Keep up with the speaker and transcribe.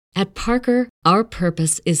At Parker, our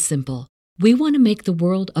purpose is simple. We want to make the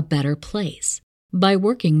world a better place by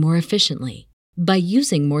working more efficiently, by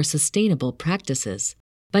using more sustainable practices,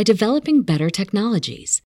 by developing better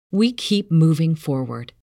technologies. We keep moving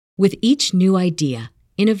forward. With each new idea,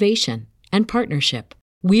 innovation, and partnership,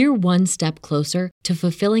 we're one step closer to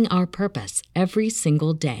fulfilling our purpose every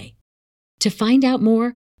single day. To find out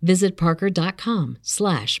more, visit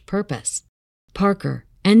parker.com/purpose. Parker,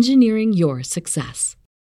 engineering your success.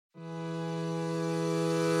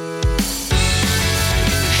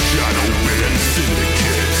 Shadowman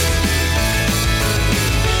Syndicate.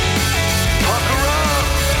 Pucker up!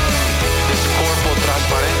 This corpo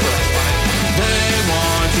transparente. They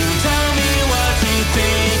want to tell me what to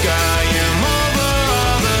think. I am over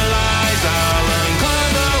all the lies. I'll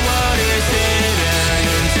uncover what is hidden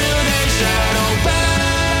until they shadow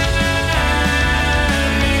ban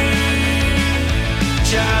me.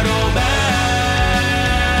 Shadow ban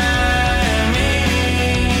me.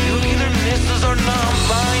 You either misses or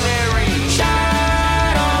non-binary.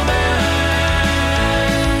 Shadow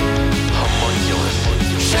ban. Homunculus.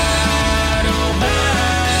 Shadow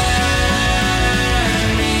ban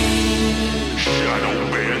me. Shadow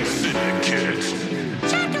ban syndicate.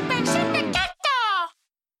 Shadow ban syndicate.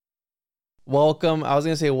 Welcome. I was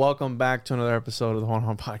going to say welcome back to another episode of the Juan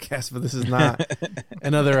Juan Podcast, but this is not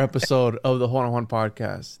another episode of the Juan Juan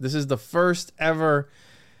Podcast. This is the first ever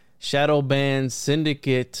Shadow Band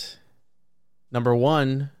Syndicate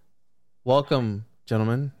 #1. Welcome,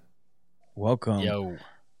 gentlemen. Welcome. Yo.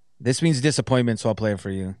 This means disappointment, so I'll play it for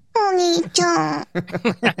you.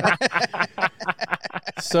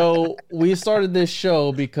 So we started this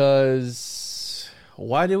show because...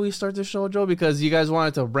 Why did we start this show, Joe? Because you guys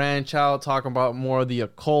wanted to branch out, talk about more of the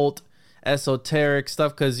occult, esoteric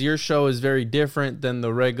stuff, because your show is very different than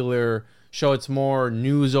the regular show. It's more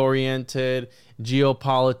news-oriented,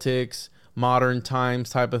 geopolitics, modern times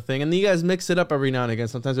type of thing. And you guys mix it up every now and again.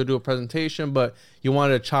 Sometimes we do a presentation, but you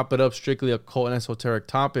wanted to chop it up strictly occult and esoteric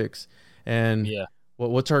topics. And Yeah.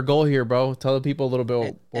 what's our goal here, bro? Tell the people a little bit.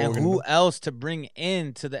 what And we're gonna who do. else to bring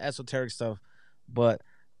into the esoteric stuff but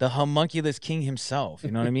the homunculus king himself? You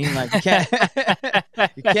know what I mean? Like you can't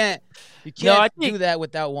No, I do think- that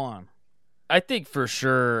without Juan. I think for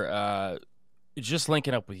sure, just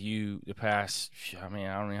linking up with you the past, I mean,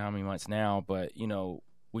 I don't know how many months now, but, you know,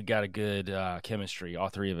 we got a good chemistry, all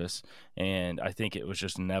three of us. And I think it was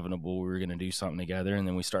just inevitable we were going to do something together. And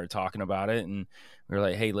then we started talking about it. And we were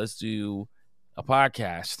like, hey, let's do a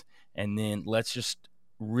podcast. And then let's just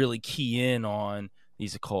really key in on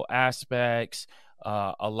these occult aspects,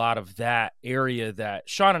 a lot of that area that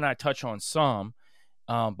Sean and I touch on some,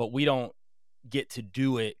 but we don't get to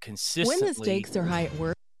do it consistently. When the stakes are high at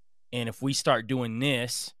work. And if we start doing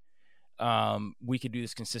this, we could do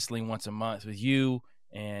this consistently once a month with you.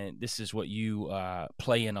 And this is what you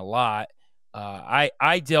play in a lot.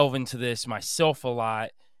 I delve into this myself a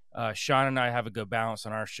lot. Sean and I have a good balance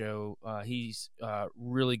on our show. He's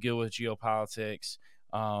really good with geopolitics.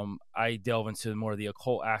 I delve into more of the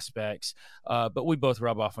occult aspects, but we both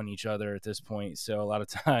rub off on each other at this point. So a lot of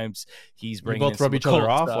times he's You bringing both rub each other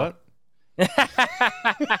off? What?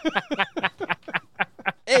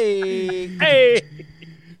 Hey. Hey.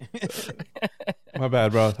 My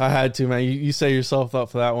bad, bro. I had to, man. You set yourself up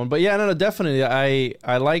for that one. But yeah, no, definitely.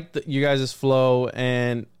 I like you guys' flow.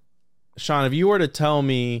 And Sean, if you were to tell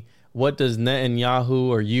me what does Netanyahu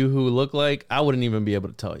or Yuhu look like, I wouldn't even be able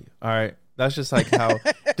to tell you. All right. That's just like how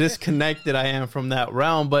disconnected I am from that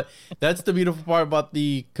realm. But that's the beautiful part about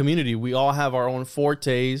the community. We all have our own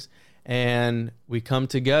fortes and we come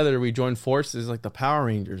together. We join forces like the Power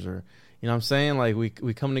Rangers, or, you know what I'm saying? Like we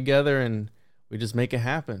come together and we just make it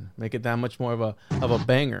happen. Make it that much more of a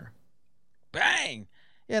banger. Bang.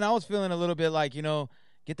 Yeah, and I was feeling a little bit like, you know,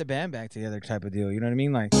 get the band back together type of deal. You know what I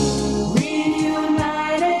mean? Like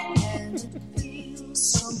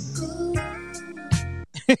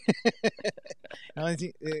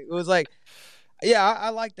it was like, yeah, I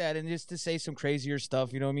like that. And just to say some crazier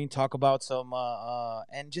stuff, you know what I mean? Talk about some,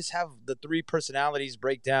 and just have the three personalities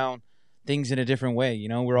break down things in a different way. You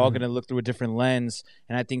know, we're all going to look through a different lens.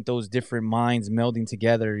 And I think those different minds melding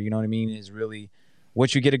together, you know what I mean, is really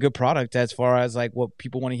what you get a good product as far as like what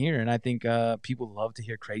people want to hear. And I think people love to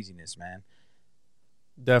hear craziness, man.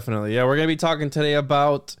 Definitely. Yeah, we're going to be talking today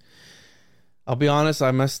about, I'll be honest,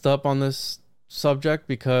 I messed up on this subject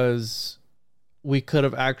because we could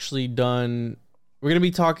have actually done, we're going to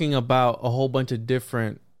be talking about a whole bunch of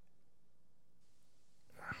different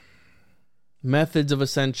methods of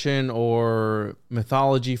ascension or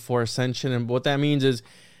mythology for ascension. And what that means is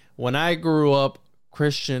when I grew up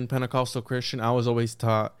Christian, Pentecostal Christian, I was always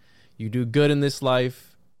taught you do good in this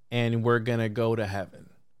life and we're going to go to heaven.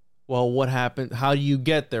 Well, what happened? How do you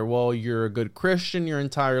get there? Well, you're a good Christian your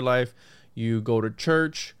entire life. You go to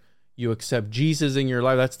church. You accept Jesus in your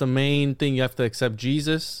life. That's the main thing. You have to accept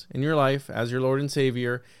Jesus in your life as your Lord and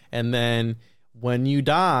Savior. And then when you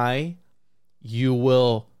die, you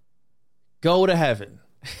will go to heaven.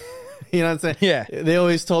 You know what I'm saying? Yeah. They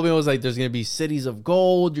always told me, it was like, there's going to be cities of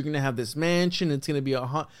gold. You're going to have this mansion. It's going to be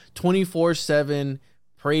 24/7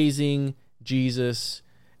 praising Jesus.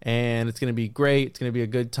 And it's going to be great. It's going to be a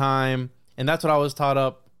good time. And that's what I was taught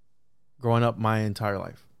up growing up my entire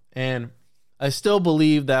life. And I still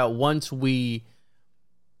believe that once we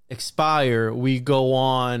expire, we go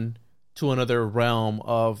on to another realm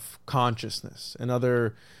of consciousness.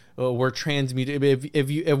 Another, we're transmuted.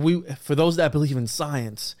 If we, for those that believe in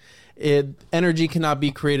science, energy cannot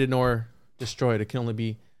be created nor destroyed. It can only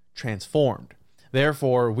be transformed.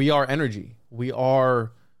 Therefore, we are energy. We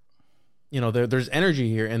are, there's energy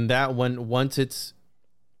here, and that once it's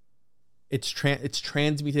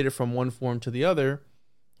transmutated from one form to the other,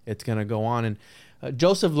 it's gonna go on. And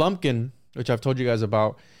Joseph Lumpkin, which I've told you guys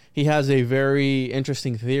about, he has a very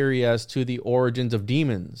interesting theory as to the origins of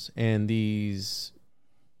demons and these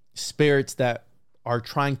spirits that are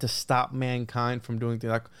trying to stop mankind from doing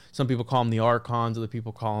things. Like some people call them the archons, other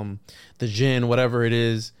people call them the jinn, whatever it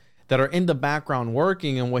is, that are in the background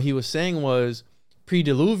working. And what he was saying was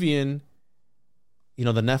pre-Diluvian,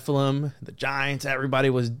 the Nephilim, the giants, everybody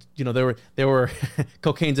was, they were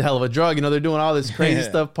cocaine's a hell of a drug. They're doing all this crazy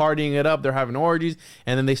stuff, partying it up. They're having orgies.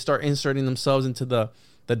 And then they start inserting themselves into the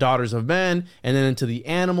daughters of men and then into the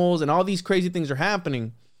animals. And all these crazy things are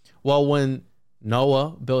happening. Well, when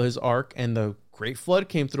Noah built his ark and the great flood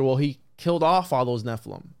came through, well, he killed off all those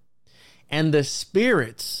Nephilim. And the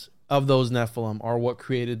spirits of those Nephilim are what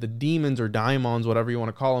created the demons or daimons, whatever you want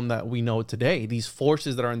to call them, that we know today. These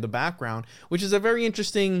forces that are in the background, which is a very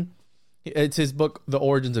interesting, it's his book, The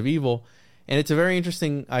Origins of Evil. And it's a very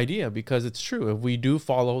interesting idea because it's true. If we do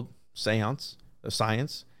follow science,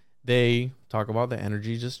 they talk about the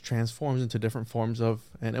energy just transforms into different forms of,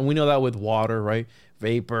 and we know that with water, right?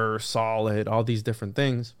 Vapor, solid, all these different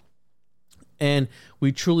things. And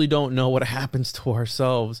we truly don't know what happens to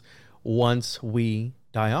ourselves once we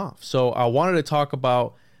die off. So I wanted to talk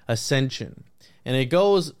about ascension. And it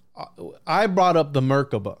goes, I brought up the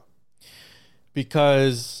Merkaba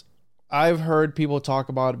because I've heard people talk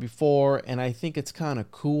about it before, and I think it's kind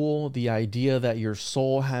of cool, the idea that your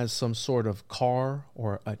soul has some sort of car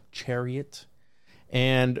or a chariot.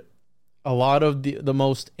 And a lot of the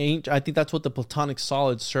most ancient, I think that's what the Platonic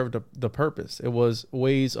solids served the purpose. It was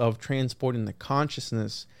ways of transporting the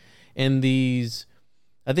consciousness. And these,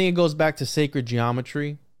 I think it goes back to sacred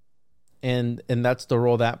geometry, and that's the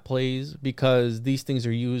role that plays, because these things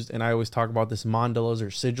are used, and I always talk about this, mandalas or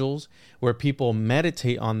sigils, where people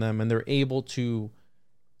meditate on them and they're able to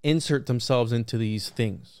insert themselves into these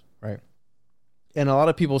things, right? And a lot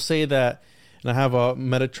of people say that, and I have a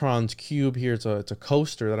Metatron's cube here. It's a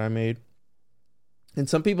coaster that I made. And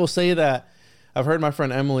some people say that, I've heard my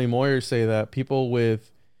friend Emily Moyer say that people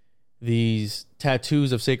with these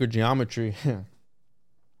tattoos of sacred geometry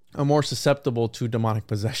are more susceptible to demonic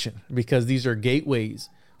possession because these are gateways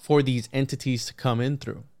for these entities to come in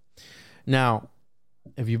through. Now,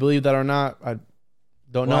 if you believe that or not, I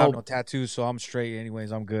don't know. I have no tattoos, so I'm straight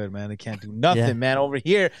anyways. I'm good, man. They can't do nothing, man. Over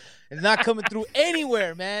here, it's not coming through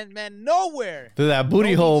anywhere, man. Nowhere. Through that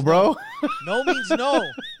booty hole, bro. No means no.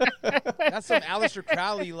 That's some Aleister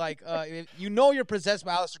Crowley, like, you're possessed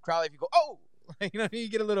by Aleister Crowley if you go, oh, you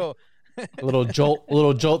get a little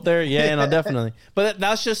jolt there. Yeah, no, definitely. But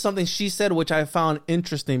that's just something she said, which I found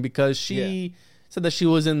interesting because she said that she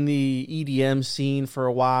was in the EDM scene for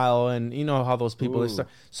a while, and you know how those people start.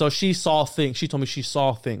 So she saw things. She told me she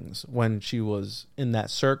saw things when she was in that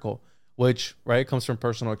circle, which comes from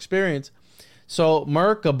personal experience. So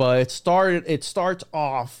Merkaba, it starts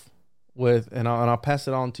off with, and I'll pass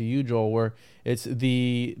it on to you, Joel, where it's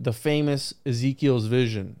the famous Ezekiel's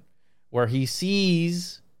vision, where he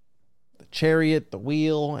sees the chariot, the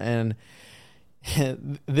wheel, and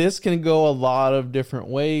this can go a lot of different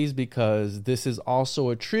ways because this is also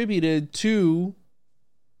attributed to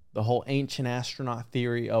the whole ancient astronaut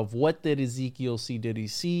theory of what did Ezekiel see? Did he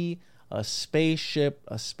see a spaceship,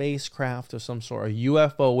 a spacecraft of some sort, a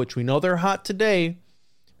UFO, which we know they're hot today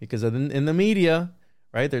because in the media,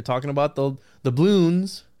 right? They're talking about the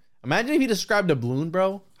balloons. Imagine if he described a balloon,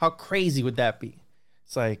 bro. How crazy would that be?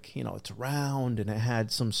 It's like, it's round and it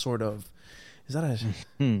had some sort of, is that a,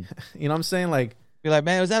 you know what I'm saying? Like, you're like,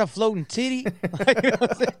 man, was that a floating titty? Like,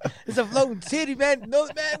 it's a floating titty, man. No,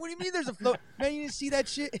 man, what do you mean there's a float? Man, you didn't see that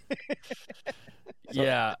shit?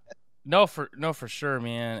 Yeah. For sure,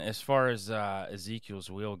 man. As far as Ezekiel's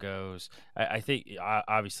wheel goes, I think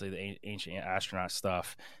obviously the ancient astronaut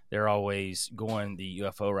stuff, they're always going the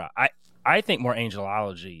UFO route. I think more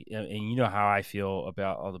angelology, and you know how I feel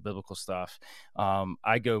about all the biblical stuff.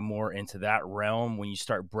 I go more into that realm when you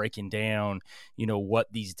start breaking down,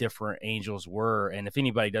 what these different angels were. And if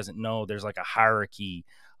anybody doesn't know, there's like a hierarchy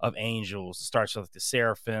of angels. It starts with the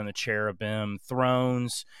seraphim, the cherubim,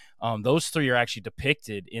 thrones. Those three are actually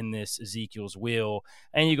depicted in this Ezekiel's wheel.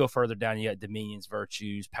 And you go further down, you got dominions,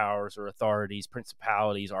 virtues, powers or authorities,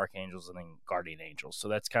 principalities, archangels, and then guardian angels. So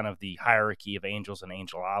that's kind of the hierarchy of angels and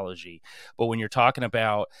angelology. But when you're talking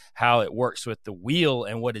about how it works with the wheel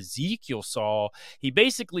and what Ezekiel saw, he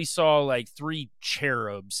basically saw like three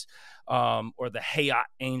cherubs, or the Hayat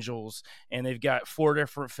angels, and they've got four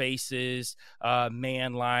different faces: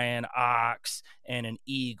 man, lion, ox, and an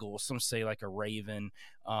eagle. Some say like a raven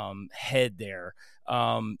head there,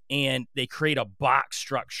 and they create a box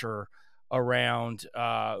structure around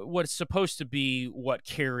what's supposed to be what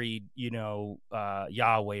carried,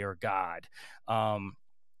 Yahweh or God. And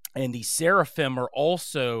the seraphim are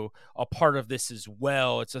also a part of this as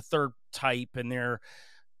well. It's a third type, and they're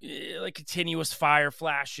like continuous fire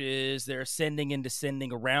flashes. They're ascending and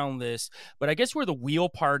descending around this. But I guess where the wheel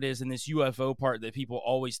part is in this UFO part that people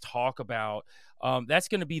always talk about, that's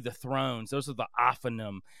going to be the thrones. Those are the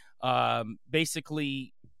Ophanim.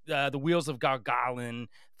 Basically, the wheels of Galgalin,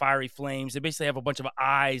 fiery flames. They basically have a bunch of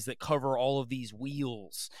eyes that cover all of these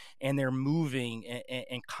wheels, and they're moving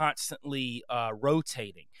and constantly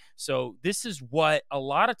rotating. So this is what a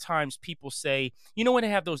lot of times people say, when they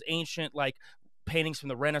have those ancient, like, paintings from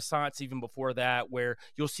the Renaissance, even before that, where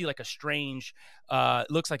you'll see like a strange,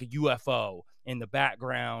 looks like a UFO in the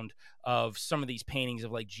background of some of these paintings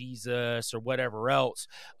of like Jesus or whatever else.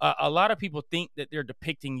 A lot of people think that they're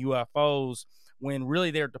depicting UFOs when really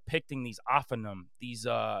they're depicting these Ophanim,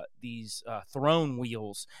 these throne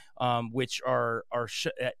wheels, which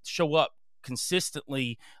show up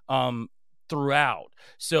consistently throughout.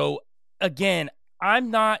 So again, I'm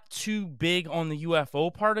not too big on the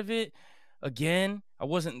UFO part of it. Again, I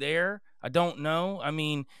wasn't there. I don't know. I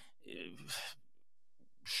mean,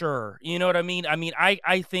 sure. You know what I mean?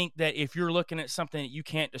 I think that if you're looking at something that you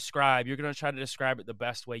can't describe, you're going to try to describe it the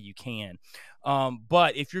best way you can.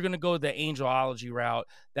 But if you're going to go the angelology route,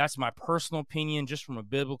 that's my personal opinion, just from a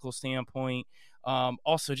biblical standpoint.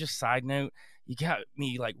 Also, just side note, you got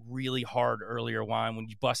me like really hard earlier, Juan, when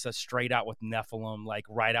you bust us straight out with Nephilim, like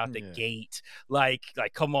right out the gate. Like,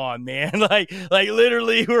 come on, man. like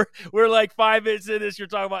literally we're like 5 minutes in this. You're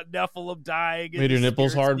talking about Nephilim dying. Made your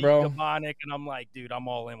nipples hard, bro. Demonic, and I'm like, dude, I'm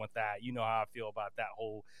all in with that. You know how I feel about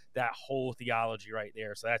that whole theology right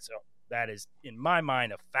there. So that is in my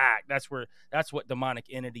mind a fact. That's what demonic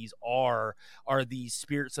entities are these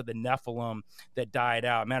spirits of the Nephilim that died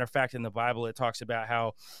out. Matter of fact, in the Bible, it talks about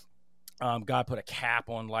how God put a cap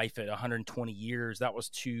on life at 120 years. That was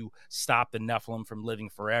to stop the Nephilim from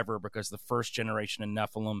living forever, because the first generation of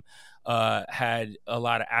Nephilim had a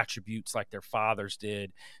lot of attributes like their fathers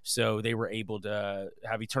did. So they were able to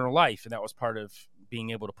have eternal life, and that was part of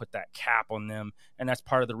being able to put that cap on them. And that's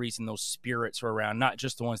part of the reason those spirits are around, not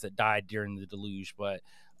just the ones that died during the deluge, but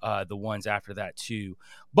the ones after that too.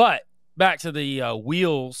 But back to the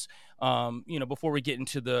wheels, before we get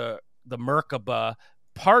into the Merkaba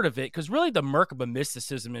part of it, because really the Merkaba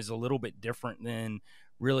mysticism is a little bit different than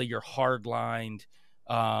really your hard-lined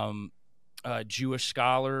Jewish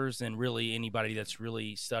scholars and really anybody that's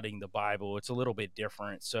really studying the Bible. It's a little bit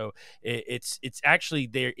different. So it's actually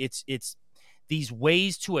there. It's these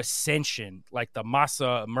ways to ascension, like the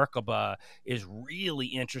Masa Merkaba, is really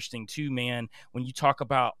interesting too, man. When you talk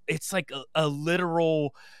about, it's like a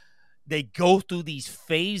literal, they go through these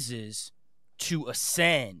phases to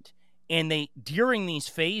ascend. And during these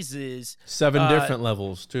phases, 7 different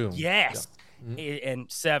levels too. Yes. Yeah.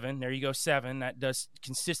 And 7, there you go, 7. That does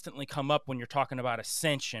consistently come up when you're talking about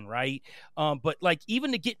ascension, right? But like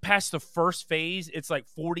even to get past the first phase, it's like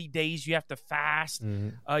 40 days you have to fast.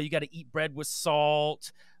 Mm-hmm. You got to eat bread with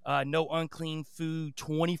salt, no unclean food,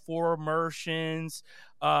 24 immersions.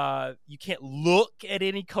 You can't look at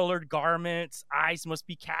any colored garments. Eyes must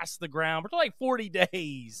be cast to the ground. For like 40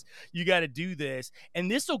 days, you got to do this.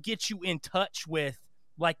 And this will get you in touch with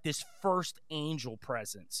like this first angel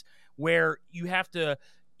presence, where you have to,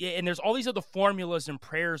 and there's all these other formulas and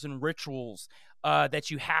prayers and rituals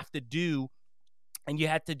that you have to do. And you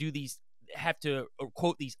have to do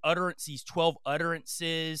quote these utterances, these 12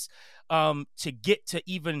 utterances to get to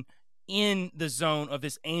even in the zone of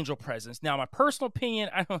this angel presence. Now, my personal opinion,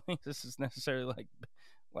 I don't think this is necessarily like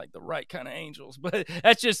like the right kind of angels. But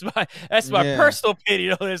that's just my Yeah. personal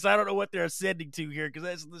opinion on this. I don't know what they're ascending to here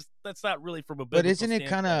because that's not really from a biblical But isn't it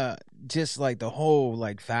kind of just like the whole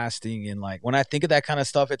like fasting and like when I think of that kind of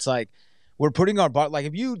stuff, it's like we're putting our body like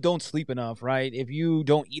if you don't sleep enough, right? If you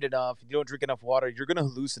don't eat enough, if you don't drink enough water, you're gonna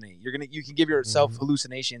hallucinate. You can give yourself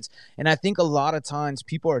hallucinations, and I think a lot of times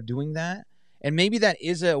people are doing that, and maybe that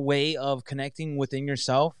is a way of connecting within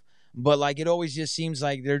yourself. But like it always just seems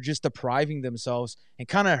like they're just depriving themselves and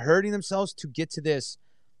kind of hurting themselves to get to this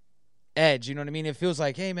edge. You know what I mean? It feels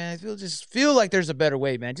like, hey man, feel like there's a better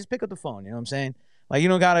way, man. Just pick up the phone. You know what I'm saying? Like you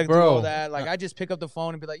don't gotta do all that. Like I just pick up the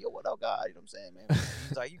phone and be like, yo, what up, God? You know what I'm saying, man?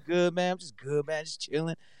 He's like, you good, man? I'm just good, man. Just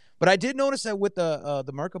chilling. But I did notice that with the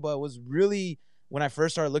Merkaba, it was really when I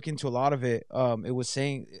first started looking into a lot of it. It was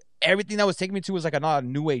saying everything that was taking me to was like a lot of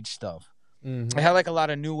new age stuff. Mhm. I had like a lot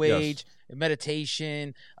of new age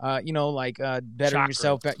meditation, like bettering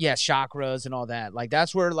yourself. Yeah, chakras and all that. Like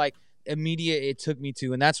that's where like immediate it took me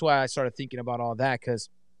to, and that's why I started thinking about all that because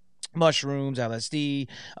mushrooms, LSD,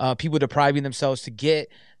 people depriving themselves to get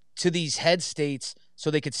to these head states so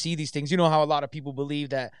they could see these things. You know how a lot of people believe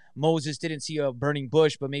that Moses didn't see a burning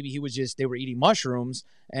bush, but maybe they were eating mushrooms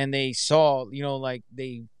and they saw,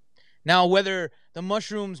 now whether the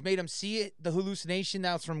mushrooms made him see it, the hallucination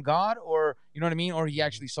that's from God, or you know what I mean, or he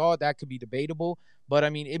actually saw it, that could be debatable. But I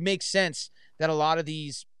mean, it makes sense that a lot of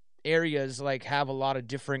these areas like have a lot of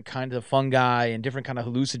different kinds of fungi and different kind of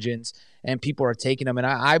hallucinogens, and people are taking them. And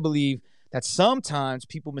I believe that sometimes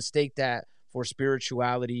people mistake that for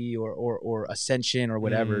spirituality or ascension or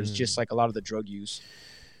whatever. It's just like a lot of the drug use.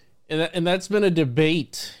 And that's been a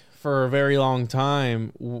debate for a very long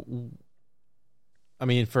time. I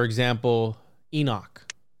mean, for example,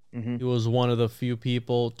 Enoch. He was one of the few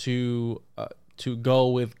people to go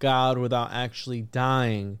with God without actually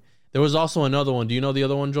dying. There was also another one. Do you know the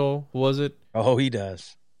other one, Joel? Who was it? Oh, he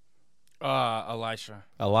does. Elisha.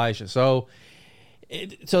 So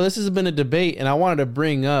this has been a debate, and I wanted to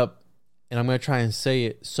bring up, and I'm going to try and say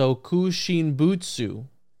it, Sokushin Butsu,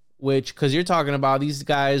 which, because you're talking about these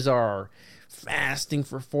guys are fasting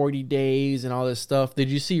for 40 days and all this stuff. Did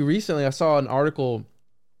you see recently, I saw an article,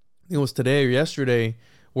 I think it was today or yesterday,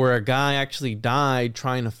 where a guy actually died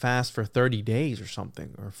trying to fast for 30 days or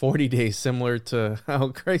something, or 40 days, similar to how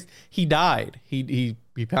Christ, he died. He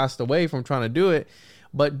passed away from trying to do it.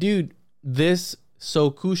 But dude, this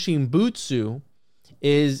Sokushin Butsu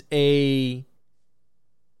is a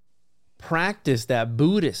practice that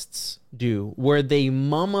Buddhists do where they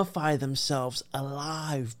mummify themselves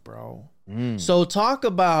alive, bro. So talk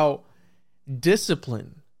about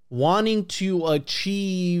discipline, wanting to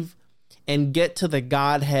achieve and get to the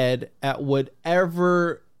Godhead at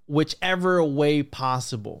whichever way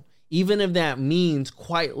possible. Even if that means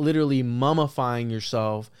quite literally mummifying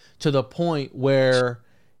yourself to the point where,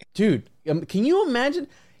 dude, can you imagine?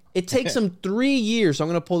 It takes them 3 years. So I'm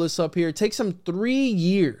going to pull this up here. It takes them 3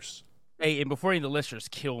 years. Hey, and before any of the listeners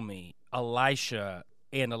kill me, Elisha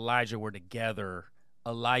and Elijah were together.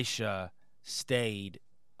 Elisha stayed.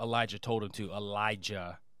 Elijah told him to.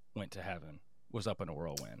 Elijah went to heaven. Was up in a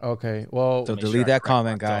whirlwind. Okay, well, So delete that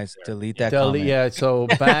comment, guys. Delete that comment. Yeah, so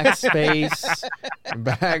backspace.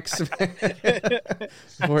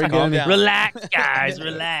 Before you Calm get down. Relax, guys.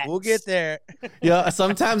 Relax. We'll get there. Yeah,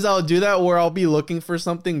 sometimes I'll do that where I'll be looking for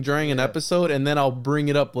something during an episode and then I'll bring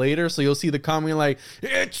it up later. So you'll see the comment like,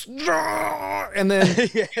 it's and then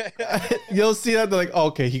you'll see that they're like, oh,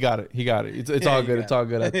 okay, he got it. It's all good. It's all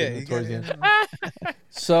good. At the, towards the end.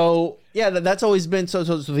 So yeah, that's always been so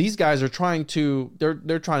these guys are trying to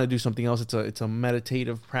they're trying to do something else. It's a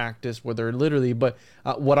meditative practice where they're literally. But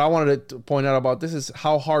what I wanted to point out about this is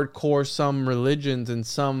how hardcore some religions and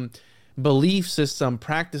some belief system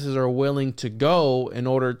practices are willing to go in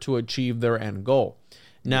order to achieve their end goal.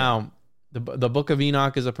 Now, the Book of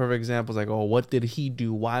Enoch is a perfect example. It's like, oh, what did he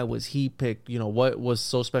do? Why was he picked? You know, what was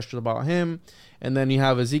so special about him? And then you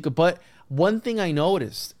have Ezekiel. But one thing I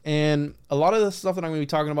noticed, and a lot of the stuff that I'm going to be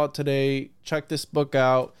talking about today, check this book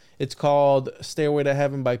out. It's called Stairway to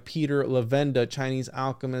Heaven by Peter Levenda, Chinese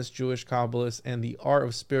alchemist, Jewish Kabbalist, and the Art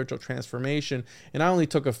of Spiritual Transformation. And I only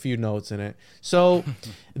took a few notes in it. So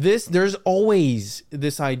there's always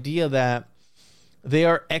this idea that they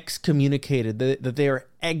are excommunicated, that they are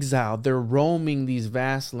exiled. They're roaming these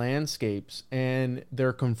vast landscapes, and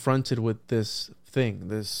they're confronted with this thing,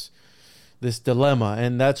 this dilemma.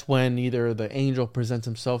 And that's when either the angel presents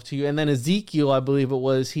himself to you, and then Ezekiel, I believe it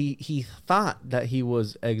was, he thought that he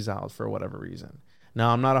was exiled for whatever reason.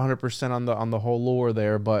 Now, I'm not 100% on the whole lore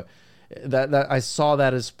there, but that I saw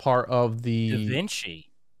that as part of the Da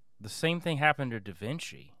Vinci. The same thing happened to Da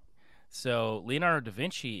Vinci. So Leonardo da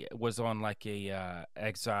Vinci was on like a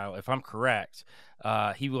exile, if I'm correct.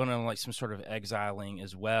 He went on like some sort of exiling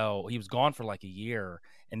as well. He was gone for like a year,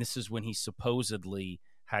 and this is when he supposedly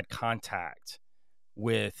had contact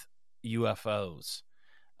with UFOs.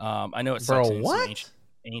 I know it sucks. Bro, in some what?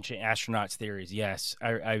 ancient astronauts theories. Yes,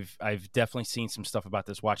 I've definitely seen some stuff about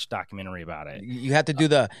this. Watch a documentary about it. You have to do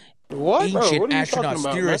the What? Bro, ancient what are you astronaut talking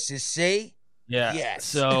about, man? theorists say. Yeah. Yes.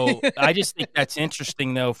 So I just think that's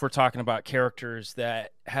interesting, though, if we're talking about characters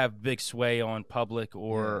that have big sway on public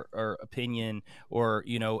or opinion, or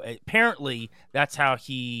apparently that's how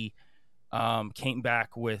he came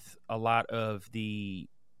back with a lot of the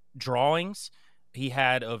drawings he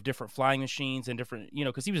had of different flying machines and different,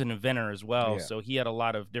 because he was an inventor as well. Yeah. So he had a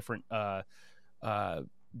lot of different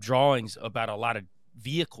drawings about a lot of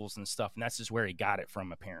vehicles and stuff, and that's just where he got it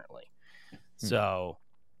from, apparently. So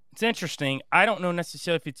it's interesting. I don't know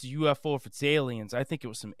necessarily if it's UFO or if it's aliens. I think it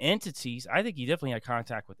was some entities. I think he definitely had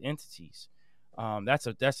contact with entities.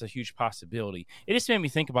 That's a huge possibility. It just made me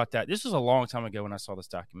think about that. This was a long time ago when I saw this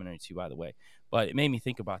documentary too, by the way. But it made me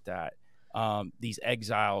think about that. These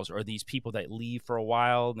exiles or these people that leave for a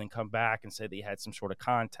while and then come back and say they had some sort of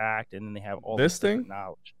contact, and then they have all This this different thing?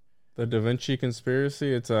 knowledge. The Da Vinci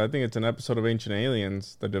Conspiracy. It's I think it's an episode of Ancient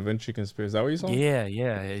Aliens. The Da Vinci Conspiracy. Is that what you saw?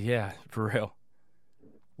 Yeah, for real.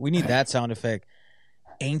 We need that sound effect.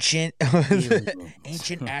 Ancient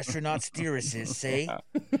astronauts theorists say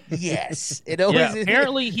yes. It always Yeah,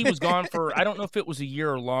 apparently he was gone for, I don't know if it was a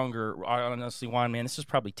year or longer. Honestly, Juan, man, this is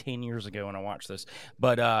probably 10 years ago when I watched this.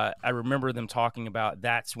 But I remember them talking about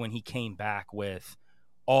that's when he came back with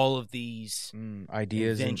all of these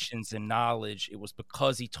ideas, inventions and knowledge. It was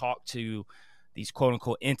because he talked to these quote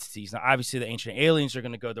unquote entities. Now, obviously, the ancient aliens are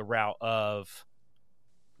going to go the route of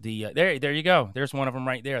the there you go. There's one of them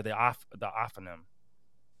right there. The Ophanim,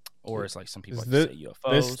 or it's like some people like to say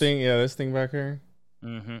UFOs. This thing back here.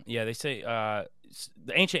 Mm-hmm. Yeah, they say the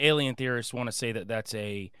ancient alien theorists want to say that that's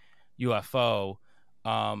a UFO,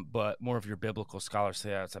 but more of your biblical scholars say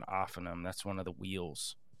that's an Ophanim. That's one of the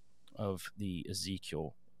wheels of the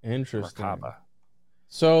Ezekiel. Interesting. Merkaba.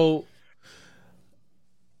 So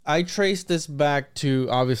I traced this back to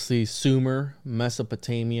obviously Sumer,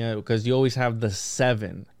 Mesopotamia, because you always have the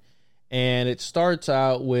 7. And it starts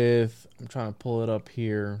out with, I'm trying to pull it up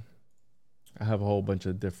here. I have a whole bunch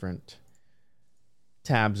of different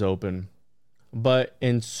tabs open. But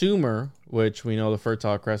in Sumer, which we know the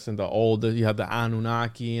Fertile Crescent, you have the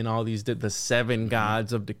Anunnaki and all these, the 7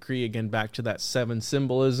 gods of decree, again, back to that 7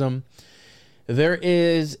 symbolism. There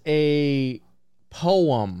is a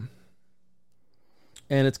poem,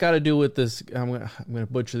 and it's got to do with this, I'm going to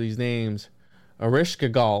butcher these names,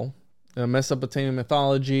 Ereshkigal, Mesopotamian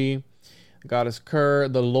mythology, goddess Ker,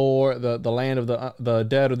 the lore, the land of the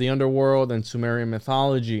dead of the underworld, and Sumerian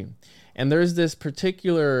mythology. And there's this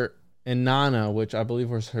particular Inanna, which I believe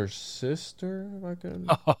was her sister. If I could.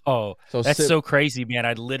 Oh, So that's so crazy, man.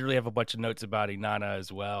 I literally have a bunch of notes about Inanna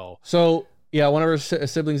as well. So, yeah, one of her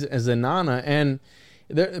siblings is Inanna, and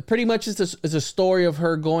there pretty much is a story of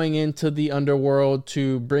her going into the underworld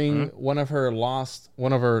to bring one of her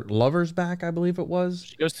lovers back, I believe it was.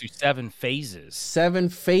 She goes through 7 phases. 7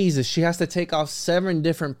 phases. She has to take off 7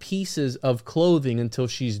 different pieces of clothing until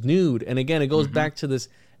she's nude. And again, it goes back to this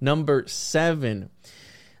number 7.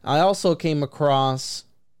 I also came across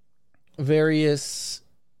various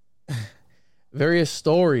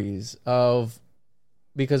stories of,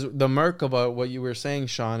 because the Merkaba, what you were saying,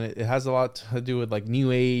 Sean, it has a lot to do with like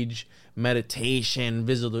New Age meditation.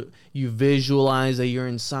 You visualize that you're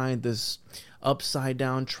inside this upside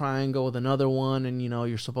down triangle with another one, and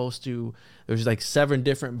you're supposed to. There's like 7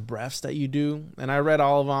 different breaths that you do, and I read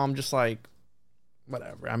all of them. Just like,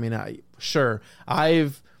 whatever. I mean,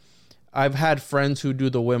 I've had friends who do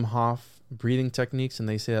the Wim Hof breathing techniques, and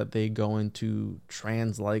they say that they go into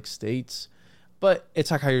trance-like states. But it's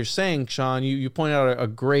like how you're saying, Sean, you pointed out a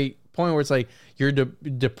great point where it's like you're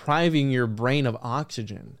depriving your brain of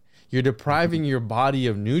oxygen. You're depriving your body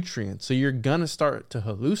of nutrients. So you're going to start to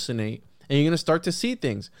hallucinate, and you're going to start to see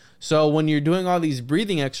things. So when you're doing all these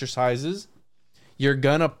breathing exercises, you're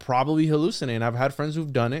going to probably hallucinate. And I've had friends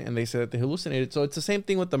who've done it, and they say that they hallucinated. So it's the same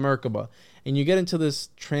thing with the Merkaba. And you get into this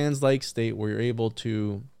trance-like state where you're able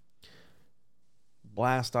to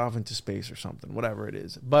blast off into space or something, whatever it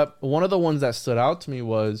is. But one of the ones that stood out to me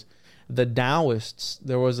was the Taoists.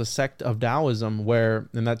 There was a sect of Taoism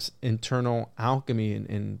and that's internal alchemy,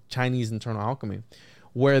 in Chinese internal alchemy,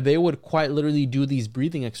 where they would quite literally do these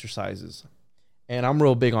breathing exercises. And I'm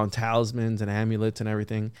real big on talismans and amulets and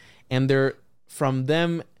everything. And from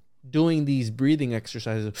them doing these breathing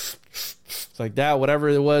exercises like that, whatever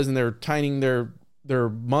it was, and they're tightening their their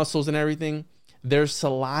muscles and everything, their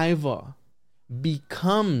saliva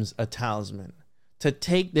becomes a talisman.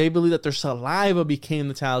 They believe that their saliva became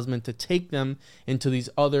the talisman to take them into these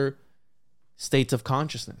other states of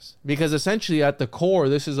consciousness. Because essentially at the core,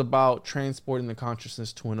 this is about transporting the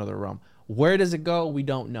consciousness to another realm. Where does it go? We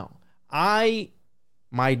don't know.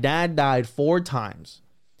 My dad died 4 times.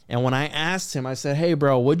 And when I asked him, I said, hey,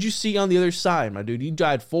 bro, what'd you see on the other side? My dude, you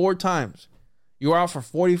died 4 times. You were out for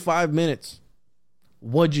 45 minutes.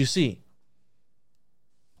 What'd you see?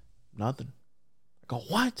 Nothing. I go,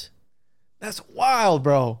 what? That's wild,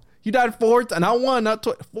 bro. You died 4 times. Not 1, not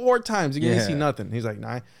 4 times. You didn't see nothing. He's like,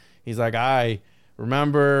 nah. He's like, I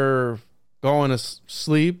remember going to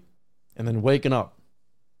sleep and then waking up.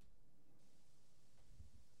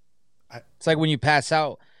 It's like when you pass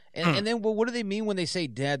out. And then what do they mean when they say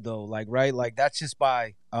dead, though? Like, right? Like, that's just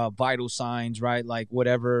by vital signs, right? Like,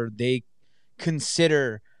 whatever they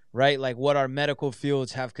consider, right? Like, what our medical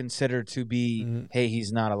fields have considered to be, hey,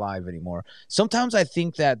 he's not alive anymore. Sometimes I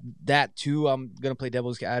think that too, I'm going to play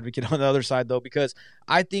devil's advocate on the other side, though, because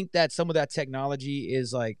I think that some of that technology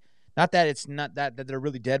is like, not that it's not that they're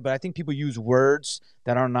really dead, but I think people use words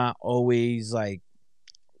that are not always, like,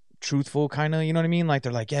 truthful, kind of, you know what I mean? Like,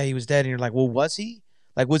 they're like, yeah, he was dead. And you're like, well, was he?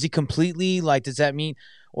 Like, was he completely, like, does that mean,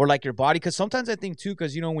 or like your body? Because sometimes I think too,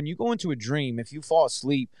 because, you know, when you go into a dream, if you fall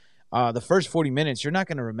asleep, the first 40 minutes, you're not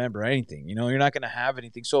going to remember anything, you know, you're not going to have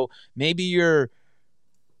anything. So maybe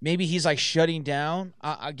he's like shutting down.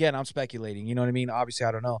 Again, I'm speculating, you know what I mean? Obviously,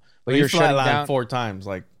 I don't know. But you're shutting down 4 times,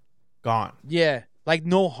 like, gone. Yeah. Like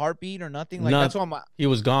no heartbeat or nothing. Like, that's what he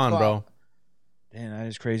was gone, bro. Damn, that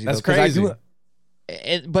is crazy. That's though, crazy.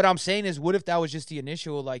 But I'm saying is, what if that was just the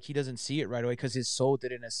initial, like, he doesn't see it right away because his soul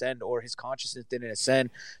didn't ascend or his consciousness didn't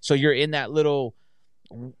ascend. So you're in that little,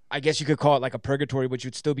 I guess you could call it like a purgatory, but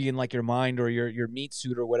you'd still be in like your mind or your meat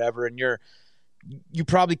suit or whatever. And you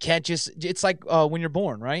probably can't it's like when you're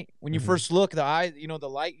born, right? When you first look, the eye, you know, the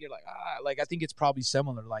light, you're like, like, I think it's probably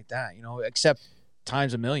similar like that, you know, except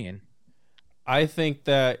times a million. I think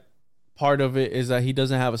that part of it is that he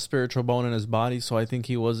doesn't have a spiritual bone in his body. So I think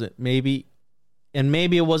he wasn't, maybe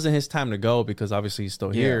it wasn't his time to go because obviously he's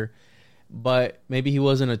still here, but maybe he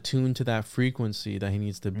wasn't attuned to that frequency that he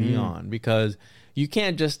needs to be on, because you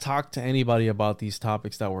can't just talk to anybody about these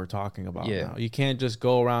topics that we're talking about now. You can't just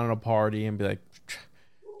go around at a party and be like,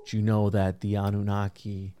 do you know that the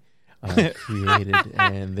Anunnaki created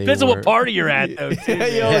and they depends on what party you're at, though, too.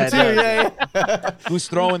 Who's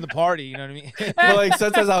throwing the party, you know what I mean? But like,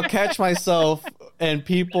 sometimes I'll catch myself and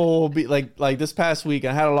people will be like this past week,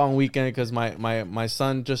 I had a long weekend because my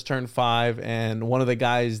son just turned 5, and one of the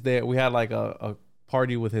guys there, we had like a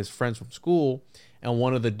party with his friends from school, and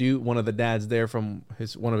one of the dads there from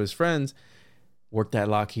one of his friends worked at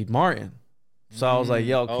Lockheed Martin. So I was like,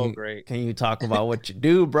 yo, can you talk about what you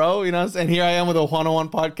do, bro? You know what I'm saying? Here I am with a 101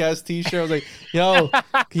 podcast t-shirt. I was like, yo,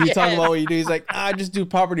 can you talk about what you do? He's like, I just do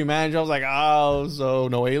property management. I was like, oh, so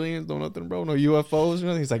no aliens, no nothing, bro? No UFOs or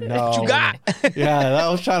nothing? He's like, no. What you got? Yeah, I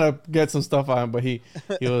was trying to get some stuff on him, but he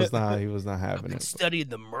was not having it. Studied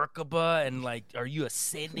the Merkaba and like, are you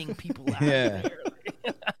ascending people out there?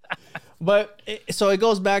 But so it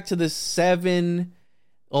goes back to the 7,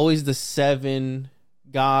 always the 7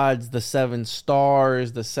 gods, the 7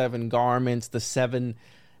 stars, the 7 garments, the 7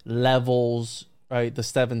 levels, right? The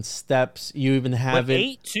 7 steps. You even have but it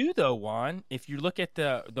 8 too, though, Juan. If you look at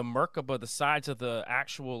the Merkaba, the sides of the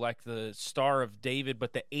actual, like the Star of David,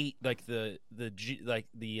 but the 8, like the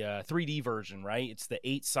 3D version, right? It's the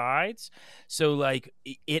 8 sides. So like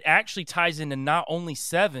it actually ties into not only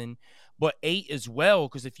 7, but 8 as well,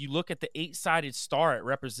 because if you look at the 8-sided star, it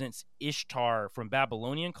represents Ishtar from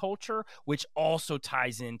Babylonian culture, which also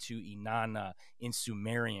ties into Inanna in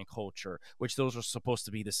Sumerian culture, which those are supposed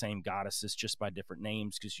to be the same goddesses, just by different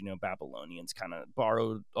names, because, you know, Babylonians kind of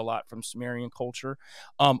borrowed a lot from Sumerian culture.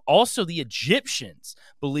 Also, the Egyptians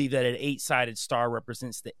believe that an 8-sided star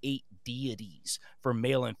represents the 8 deities for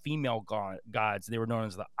male and female gods. They were known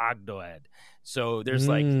as the Agdoed. So there's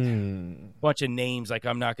like a bunch of names, like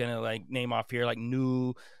I'm not gonna like name off here, like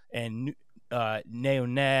Nu and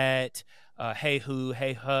Neonet, Hehu,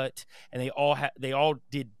 Hehut, and they all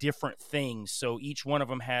did different things. So each one of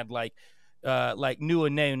them had like Nu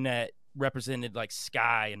and Neonet represented like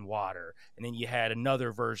sky and water, and then you had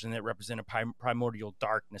another version that represented primordial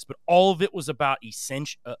darkness. But all of it was about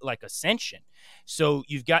ascension. So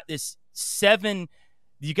you've got this 7.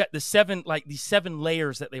 You got these 7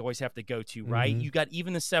 layers that they always have to go to, right? You got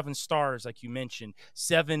even the 7 stars, like you mentioned,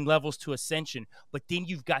 7 levels to ascension. But then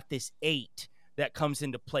you've got this 8 that comes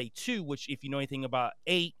into play too, which if you know anything about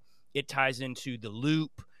 8, it ties into the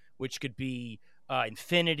loop, which could be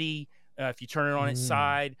infinity, if you turn it on its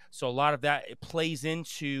side. So a lot of that, it plays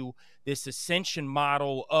into this ascension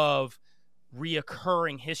model of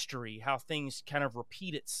reoccurring history, how things kind of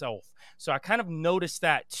repeat itself. So I kind of noticed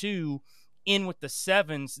that too. In with the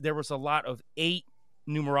sevens, there was a lot of 8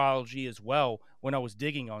 numerology as well when I was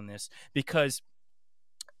digging on this, because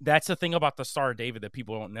that's the thing about the Star of David that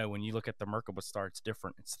people don't know. When you look at the Merkaba star, it's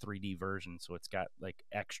different. It's 3D version, so it's got like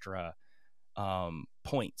extra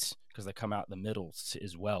points because they come out in the middle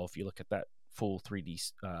as well if you look at that full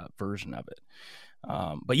 3D version of it.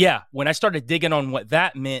 But yeah, when I started digging on what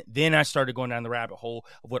that meant, then I started going down the rabbit hole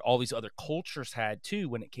of what all these other cultures had too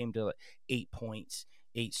when it came to like 8 points,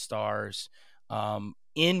 8 stars,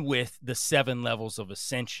 in with the 7 levels of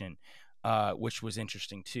ascension, which was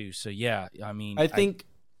interesting too. So yeah, I mean, I think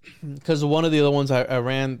because one of the other ones I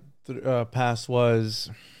ran past was,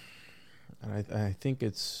 and I think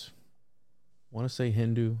it's, I want to say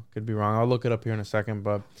Hindu, could be wrong. I'll look it up here in a second,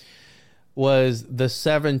 but was the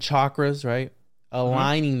 7 chakras, right?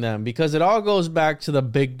 Aligning them, because it all goes back to the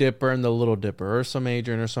Big Dipper and the Little Dipper, Ursa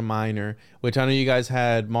Major and Ursa Minor, which I know you guys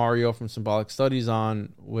had Mario from Symbolic Studies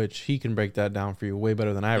on, which he can break that down for you way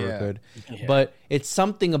better than I ever could. Yeah. But it's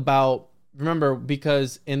something about, remember,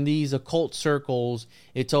 because in these occult circles,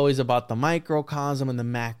 it's always about the microcosm and the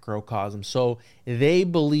macrocosm. So they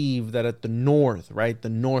believe that at the north, right, the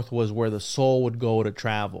north was where the soul would go to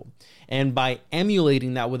travel. And by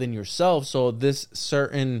emulating that within yourself, so this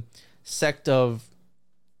certain sect of,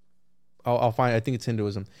 I'll find, I think it's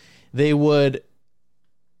Hinduism, they would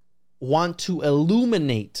want to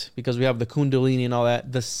illuminate, because we have the Kundalini and all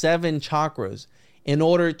that, the 7 chakras in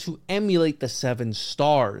order to emulate the 7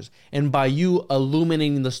 stars. And by you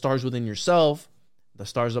illuminating the stars within yourself, the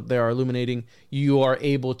stars up there are illuminating, you are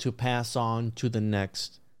able to pass on to the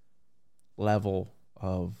next level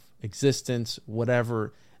of existence,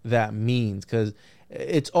 whatever that means. Because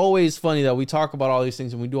it's always funny that we talk about all these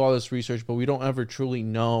things and we do all this research, but we don't ever truly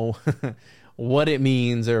know what it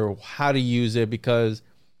means or how to use it, because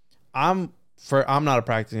I'm not a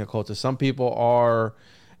practicing occultist. Some people are,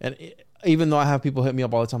 and even though I have people hit me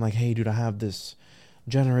up all the time like, hey dude, I have this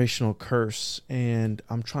generational curse and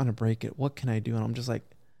I'm trying to break it. What can I do? And I'm just like,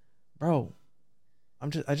 bro, I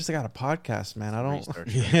just got a podcast, man. I don't.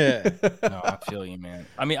 Yeah. No, I feel you, man.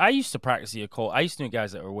 I mean, I used to practice the occult. I used to know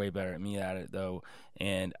guys that were way better than me at it, though.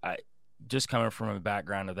 And I just coming from a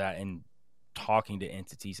background of that and talking to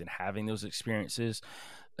entities and having those experiences,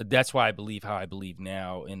 that's why I believe how I believe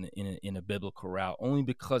now in a biblical route, only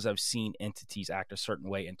because I've seen entities act a certain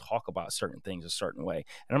way and talk about certain things a certain way.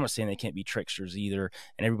 And I'm not saying they can't be tricksters either,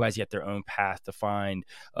 and everybody's got their own path to find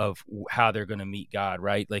of how they're going to meet God,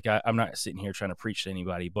 right? Like I'm not sitting here trying to preach to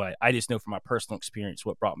anybody, but I just know from my personal experience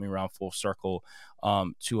what brought me around full circle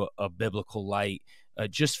to a biblical light,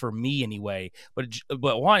 just for me anyway. But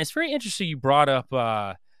Juan, it's very interesting you brought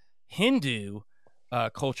up Hindu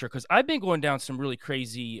culture, because I've been going down some really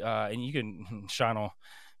crazy, and you can, Sean,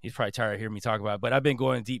 he's probably tired of hearing me talk about it, but I've been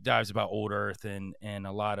going deep dives about old Earth and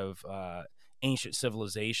a lot of ancient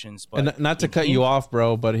civilizations. But and not to cut you off,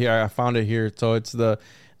 bro, but here I found it here. So it's the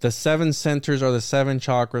 7 centers are the 7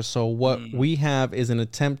 chakras. So what we have is an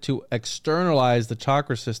attempt to externalize the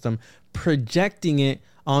chakra system, projecting it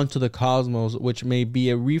onto the cosmos, which may be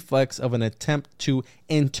a reflex of an attempt to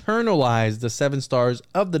internalize the 7 stars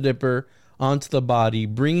of the Dipper onto the body,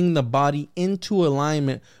 bringing the body into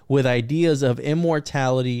alignment with ideas of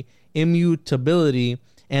immortality, immutability,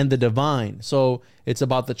 and the divine. So it's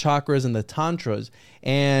about the chakras and the tantras.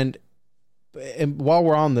 And while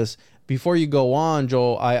we're on this, before you go on,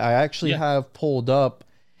 Joel, I actually have pulled up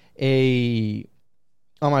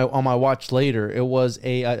on my watch later. It was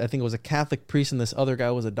I think it was a Catholic priest and this other guy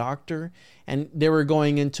was a doctor, and they were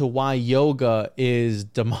going into why yoga is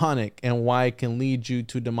demonic and why it can lead you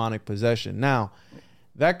to demonic possession. Now,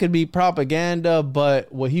 that could be propaganda,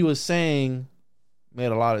 but what he was saying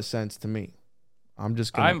made a lot of sense to me. I'm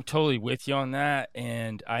totally with you on that,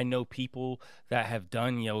 and I know people that have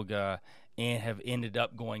done yoga and have ended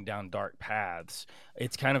up going down dark paths.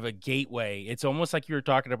 It's kind of a gateway. It's almost like you were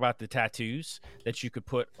talking about the tattoos that you could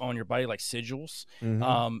put on your body, like sigils.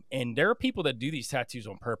 Mm-hmm. And there are people that do these tattoos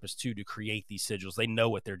on purpose too, to create these sigils. They know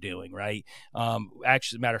what they're doing, right?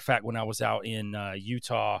 Actually, as a matter of fact, when I was out in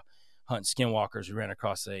Utah hunting skinwalkers, we ran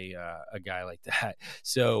across a guy like that.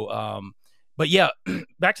 So, but yeah,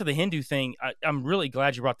 back to the Hindu thing. I'm really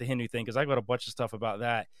glad you brought the Hindu thing, because I've got a bunch of stuff about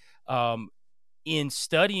that. In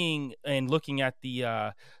studying and looking at the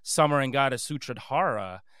Samarangada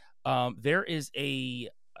Sutradhara, there is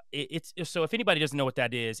so if anybody doesn't know what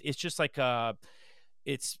that is, it's just like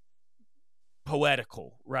it's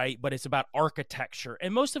poetical, right? But it's about architecture,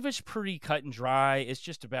 and most of it's pretty cut and dry. It's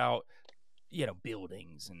just about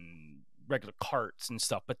buildings and regular carts and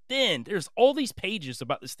stuff. But then there's all these pages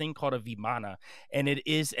about this thing called a Vimana, and it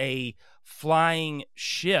is a flying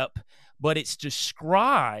ship, but it's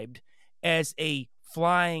described as a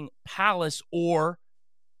flying palace or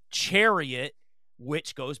chariot,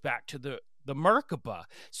 which goes back to the Merkaba.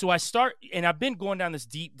 So I've been going down this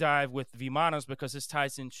deep dive with Vimanas because this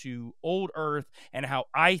ties into old Earth and how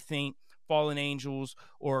I think fallen angels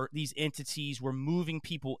or these entities were moving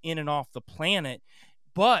people in and off the planet.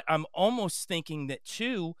 But I'm almost thinking that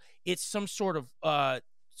too, it's some sort of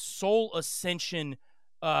soul ascension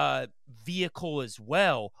vehicle as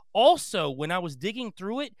well. Also, when I was digging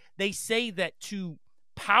through it, they say that to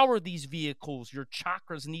power these vehicles, your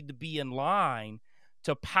chakras need to be in line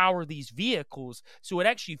to power these vehicles. So it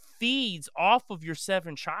actually feeds off of your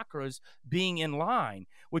 7 chakras being in line,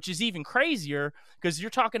 which is even crazier because you're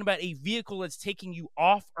talking about a vehicle that's taking you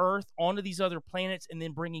off Earth onto these other planets and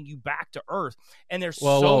then bringing you back to Earth. And there's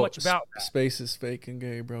so much about that. Space is fake and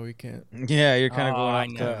gay, bro. You can't. Yeah, you're kind of going I off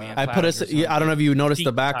know, the- man. I put us. I don't know if you noticed the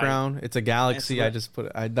Deep background. It's a galaxy. It's I just put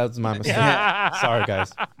it. That's my mistake. Sorry,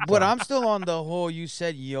 guys. But I'm still on the whole. You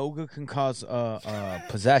said yoga can cause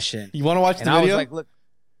possession, You want to watch and the I was video? like, look,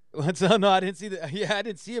 what's no, I didn't see that. Yeah, I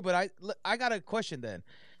didn't see it, but I got a question then.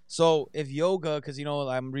 So if yoga, because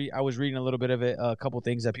I was reading a little bit of it, a couple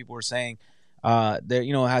things that people were saying, that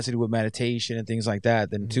it has to do with meditation and things like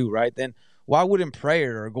that. Then too, right? Then why wouldn't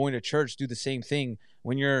prayer or going to church do the same thing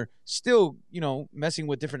when you're still messing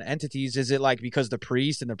with different entities? Is it like because the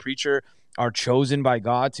priest and the preacher are chosen by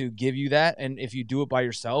God to give you that, and if you do it by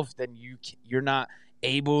yourself, then you're not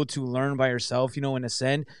able to learn by yourself, and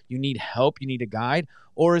ascend? You need help, you need a guide.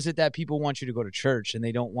 Or is it that people want you to go to church and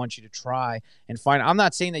they don't want you to try and find? I'm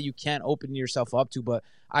not saying that you can't open yourself up to, but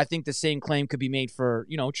I think the same claim could be made for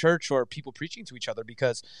church or people preaching to each other,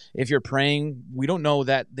 because if you're praying, we don't know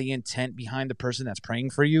that the intent behind the person that's praying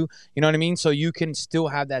for you, you know what I mean? So you can still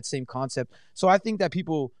have that same concept. So I think that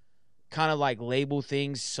people kind of like label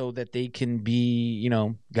things so that they can be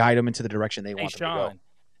guide them into the direction they Hey, want them to go. Sean,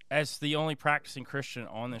 as the only practicing Christian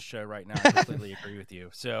on this show right now, I completely agree with you.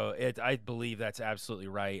 So I believe that's absolutely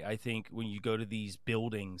right. I think when you go to these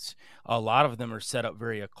buildings, a lot of them are set up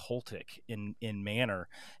very occultic in manner.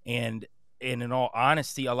 And in all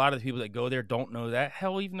honesty, a lot of the people that go there don't know that.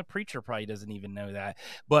 Hell, even the preacher probably doesn't even know that.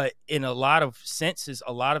 But in a lot of senses,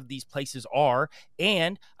 a lot of these places are.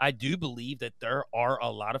 And I do believe that there are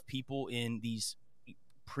a lot of people in these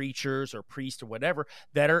preachers or priests or whatever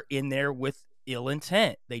that are in there with ill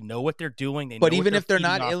intent. They know what they're doing. They But know what even if they're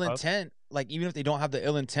feeding not off ill of. intent, like even if they don't have the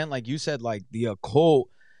ill intent, like you said, like the occult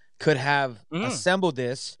could have assembled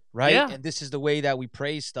this, right? Yeah. And this is the way that we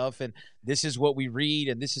praise stuff, and this is what we read,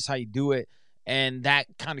 and this is how you do it. And that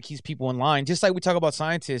kind of keeps people in line. Just like we talk about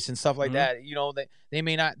scientists and stuff like that, they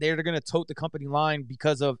may not, they're going to tote the company line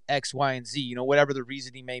because of X, Y, and Z, whatever the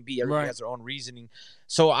reasoning may be. Everybody Right. has their own reasoning.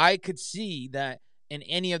 So I could see that in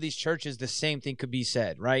any of these churches, the same thing could be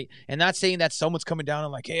said, right? And not saying that someone's coming down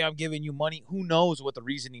and like, hey, I'm giving you money. Who knows what the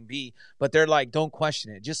reasoning be? But they're like, don't question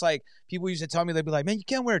it. Just like people used to tell me, they'd be like, man, you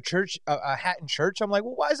can't wear a hat in church. I'm like,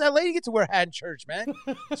 well, why does that lady get to wear a hat in church, man?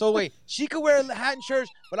 So wait, she could wear a hat in church,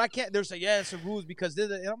 but I can't. They're saying, yeah, it's the rules because this.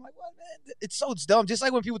 And I'm like, what, man? It's so dumb. Just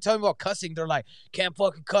like when people tell me about cussing, they're like, can't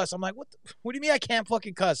fucking cuss. I'm like, what do you mean I can't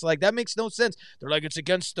fucking cuss? Like, that makes no sense. They're like, it's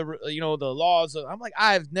against the the laws. I'm like,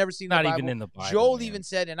 I've never seen Not the Bible. even in the Bible. Joel man. even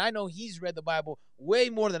said, and I know he's read the Bible way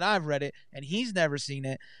more than I've read it, and he's never seen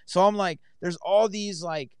it. So I'm like, there's all these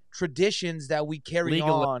like traditions that we carry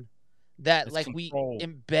Legal- on that It's like control. we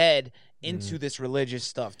embed into this religious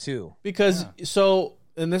stuff too. Because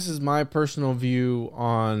and this is my personal view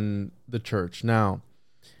on the church. Now,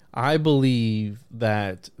 I believe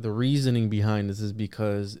that the reasoning behind this is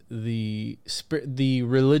because the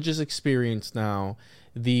religious experience now,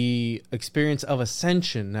 the experience of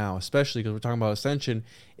ascension now, especially because we're talking about ascension,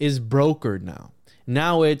 is brokered now.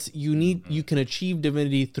 Now it's you can achieve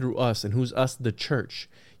divinity through us, and who's us? The church.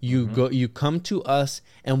 You come to us,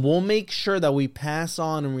 and we'll make sure that we pass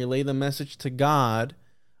on and relay the message to God.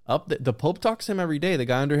 The Pope talks to him every day. The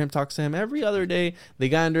guy under him talks to him every other day. The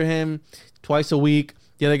guy under him twice a week.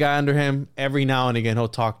 The other guy under him, every now and again, he'll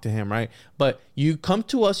talk to him, right? But you come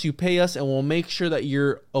to us, you pay us, and we'll make sure that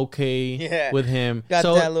you're okay with him. Got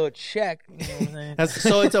so, that little check. You know what I'm saying?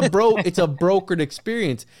 so it's a brokered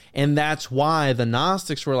experience, and that's why the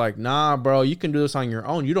Gnostics were like, nah, bro, you can do this on your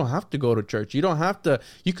own. You don't have to go to church. You don't have to.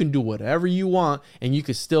 You can do whatever you want, and you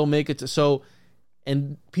can still make it to so.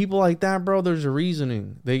 And people like that, bro, there's a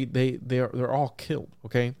reasoning. They're all killed,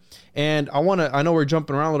 okay? And I know we're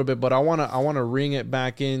jumping around a little bit, but I wanna ring it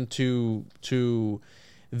back into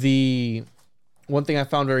the one thing I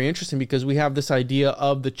found very interesting, because we have this idea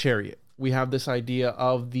of the chariot. We have this idea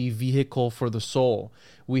of the vehicle for the soul.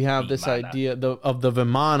 We have this idea of the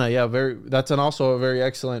Vimana. Yeah, that's also a very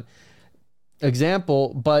excellent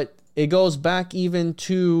example. But it goes back even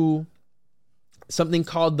to something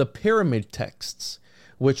called the pyramid texts,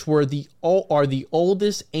 which are the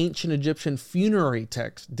oldest ancient Egyptian funerary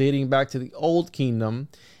texts dating back to the Old Kingdom,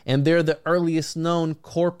 and they're the earliest known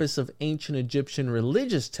corpus of ancient Egyptian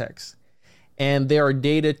religious texts, and they are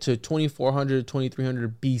dated to 2400 to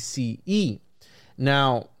 2300 BCE.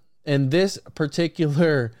 Now, in this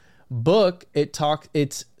particular book,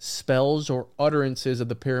 its spells or utterances of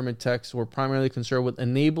the pyramid texts were primarily concerned with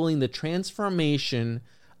enabling the transformation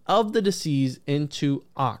of the deceased into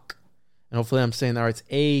Akh. And hopefully I'm saying that right.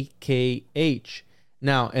 It's AKH.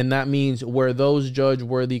 Now, and that means where those judged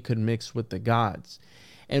worthy could mix with the gods.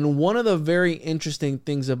 And one of the very interesting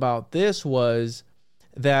things about this was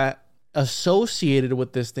that associated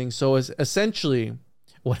with this thing, so is essentially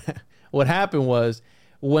what happened was,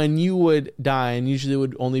 when you would die, and usually it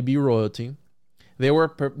would only be royalty, they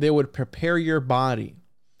would prepare your body,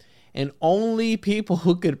 and only people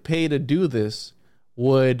who could pay to do this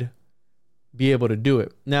would be able to do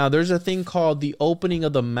it. Now, there's a thing called the opening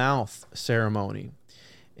of the mouth ceremony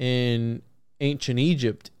in ancient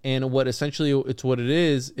Egypt, and what it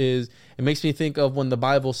is it makes me think of when the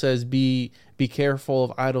Bible says be careful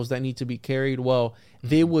of idols that need to be carried. Well,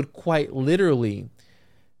 they would quite literally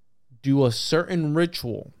do a certain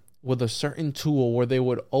ritual with a certain tool where they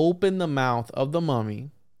would open the mouth of the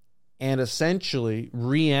mummy and essentially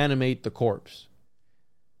reanimate the corpse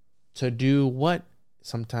to do what?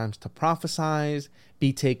 Sometimes to prophesize,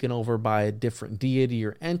 be taken over by a different deity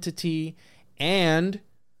or entity. And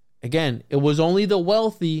again, it was only the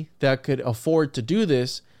wealthy that could afford to do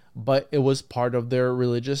this, but it was part of their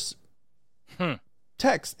religious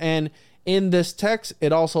text. And in this text,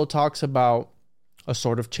 it also talks about a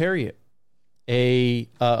sort of chariot, a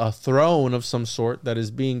throne of some sort that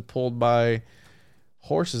is being pulled by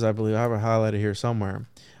horses, I believe. I have it highlighted here somewhere.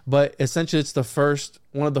 But essentially, it's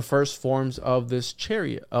one of the first forms of this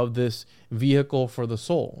chariot, of this vehicle for the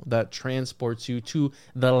soul that transports you to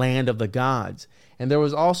the land of the gods. And there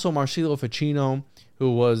was also Marsilio Ficino,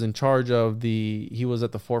 who was in charge of he was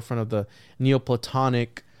at the forefront of the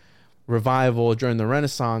Neoplatonic revival during the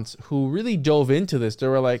Renaissance, who really dove into this. They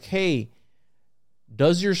were like, hey,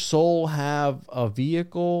 does your soul have a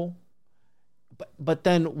vehicle? But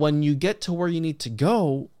then when you get to where you need to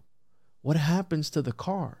go, what happens to the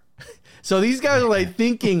car? So these guys are like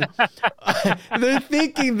thinking, they're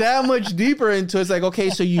thinking that much deeper into it. It's like,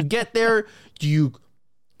 okay, so you get there, can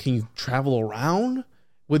you travel around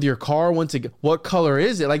with your car once again? What color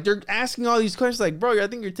is it? Like, they're asking all these questions. Like, bro, I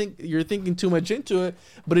think you're thinking too much into it,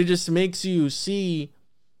 but it just makes you see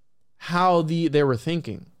how they were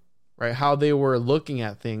thinking, right? How they were looking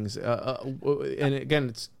at things. And again,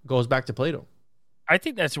 it goes back to Plato. I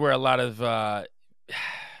think that's where a lot of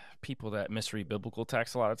people that misread biblical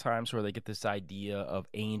texts a lot of times, where they get this idea of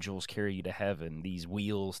angels carry you to heaven, these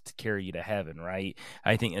wheels to carry you to heaven, right?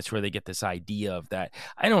 I think that's where they get this idea of that.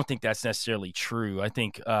 I don't think that's necessarily true. I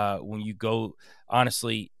think when you go,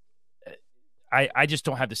 honestly, I just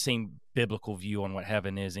don't have the same biblical view on what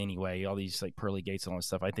heaven is anyway. All these like pearly gates and all this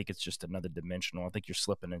stuff. I think it's just another dimensional. I think you're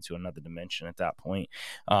slipping into another dimension at that point.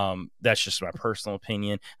 That's just my personal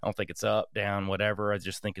opinion. I don't think it's up, down, whatever. I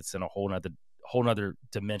just think it's in a whole nother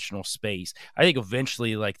dimensional space. I think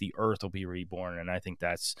eventually like the earth will be reborn, and I think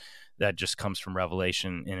that just comes from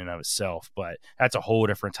revelation in and of itself, but that's a whole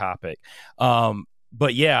different topic.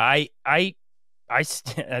 But yeah, I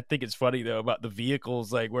think it's funny though about the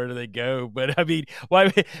vehicles, like where do they go? But I mean,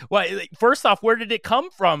 why like, first off, where did it come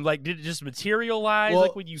from? Like, did it just materialize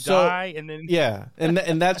like when you die and then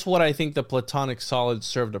and that's what I think the Platonic solids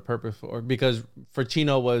served a purpose for, because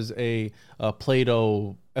Ficino was a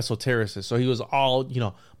Plato esotericist, so he was all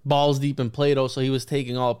balls deep in Plato, so he was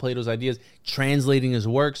taking all of Plato's ideas, translating his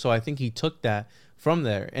work. So I think he took that from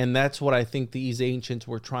there, and that's what I think these ancients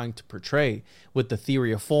were trying to portray with the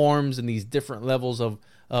theory of forms and these different levels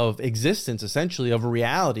of existence, essentially of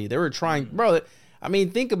reality. They were trying, bro. I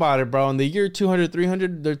mean, think about it, bro. In the year 200,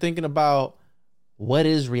 300, they're thinking about what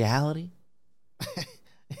is reality.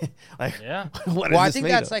 Like, yeah. Well, I think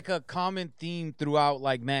that's like a common theme throughout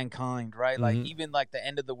like mankind, right? Like even like the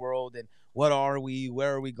end of the world and what are we?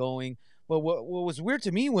 Where are we going? But what was weird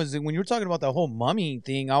to me was when you were talking about the whole mummy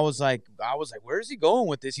thing, I was like, where is he going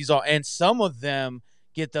with this? He's all, and some of them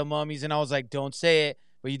get the mummies, and I was like, don't say it,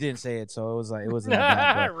 but you didn't say it, so it was like, it wasn't that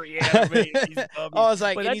bad. I was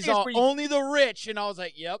like, and he's all, only the rich, and I was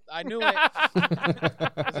like, yep, I knew it.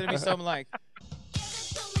 It's gonna be something like,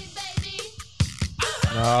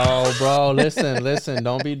 No, bro. Listen.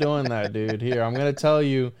 Don't be doing that, dude. Here, I'm gonna tell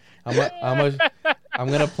you. I'm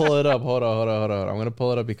gonna pull it up. Hold on. I'm gonna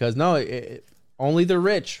pull it up because no, only the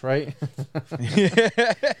rich, right?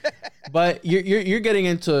 But you're getting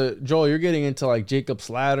into Joel. You're getting into like Jacob's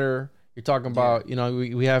ladder. You're talking about,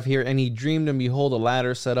 we have here, and he dreamed, and behold, a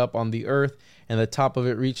ladder set up on the earth, and the top of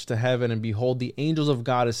it reached to heaven, and behold, the angels of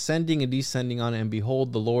God ascending and descending on it, and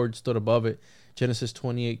behold, the Lord stood above it. Genesis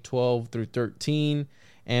 28:12 through 13.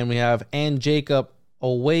 And we have, and Jacob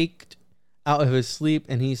awaked out of his sleep,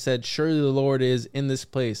 and he said, surely the Lord is in this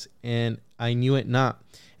place, and I knew it not.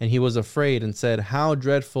 And he was afraid and said, how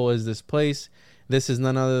dreadful is this place? This is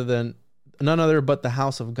none other but the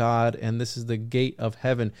house of God, and this is the gate of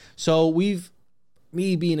heaven. So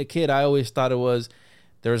me being a kid, I always thought it was,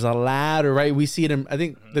 there's a ladder, right? We see it in, I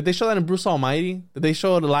think, did they show that in Bruce Almighty? Did they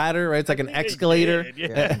show the ladder, right? It's like an escalator.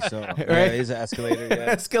 Yeah, I think so. Right? Yeah, it is an escalator. Yeah.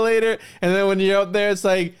 Escalator. And then when you're up there, it's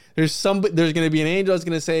like, there's going to be an angel that's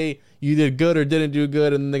going to say, you did good or didn't do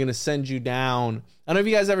good, and then they're going to send you down. I don't know if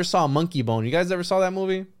you guys ever saw Monkey Bone. You guys ever saw that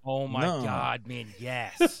movie? Oh my No. God, man!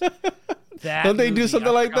 Yes. That Don't they do movie, something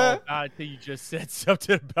I like forgot that? about it till you just said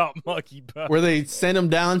something about Monkey Bone. Where they send him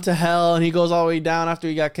down to hell, and he goes all the way down after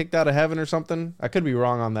he got kicked out of heaven or something. I could be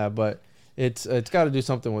wrong on that, but it's got to do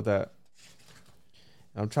something with that.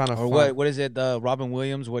 I'm trying to Or find. what is it? Robin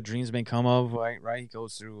Williams, What Dreams May Come of, right? He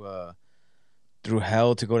goes through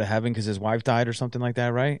hell to go to heaven because his wife died or something like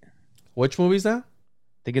that, right? Which movie's that?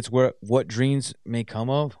 I think it's What Dreams May Come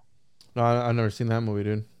of. No, I've never seen that movie,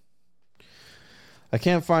 dude. I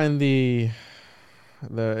can't find the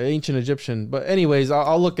ancient Egyptian, but anyways,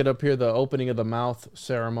 I'll look it up here. The opening of the mouth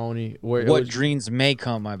ceremony, where What dreams may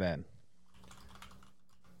come, my bad.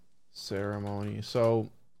 ceremony. So,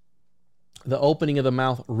 the opening of the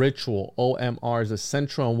mouth ritual (OMR) is a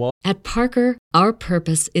central and well. At Parker, our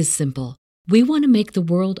purpose is simple. We want to make the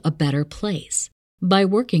world a better place by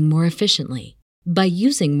working more efficiently, by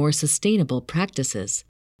using more sustainable practices,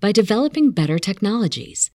 by developing better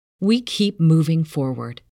technologies. We keep moving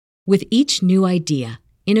forward. With each new idea,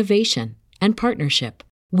 innovation, and partnership,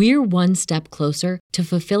 we're one step closer to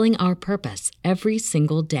fulfilling our purpose every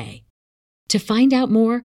single day. To find out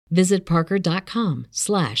more, visit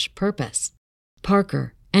parker.com/purpose.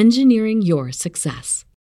 Parker, engineering your success.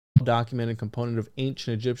 Documented component of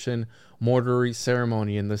ancient Egyptian mortuary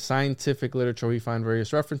ceremony. In the scientific literature, we find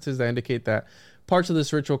various references that indicate that parts of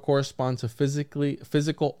this ritual correspond to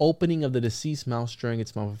physical opening of the deceased mouse during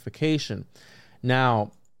its mummification.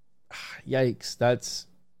 Now, yikes, that's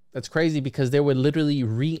crazy, because they would literally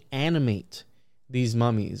reanimate these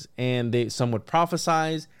mummies, and some would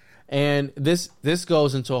prophesize, and this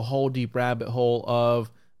goes into a whole deep rabbit hole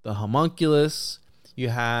of the homunculus. You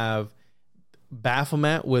have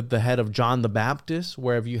Baphomet with the head of John the Baptist,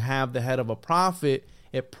 where if you have the head of a prophet,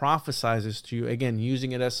 it prophesizes to you, again,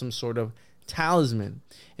 using it as some sort of talisman.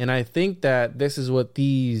 And I think that this is what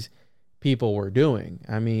these people were doing.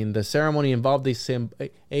 I mean, the ceremony involved a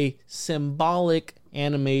symbolic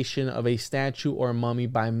animation of a statue or mummy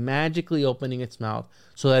by magically opening its mouth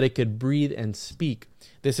so that it could breathe and speak.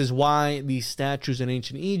 This is why these statues in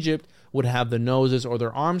ancient Egypt would have the noses or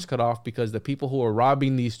their arms cut off, because the people who were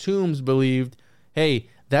robbing these tombs believed, hey,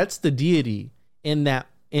 that's the deity in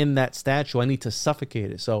that statue. I need to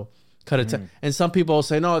suffocate it. So cut it. And some people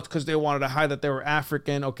say, no, it's because they wanted to hide that they were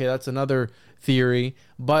African. Okay, that's another theory.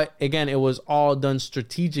 But again, it was all done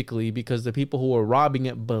strategically because the people who were robbing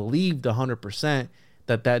it believed 100%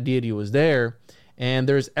 that deity was there. And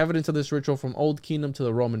there's evidence of this ritual from Old Kingdom to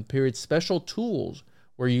the Roman period. Special tools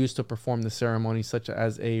were used to perform the ceremony, such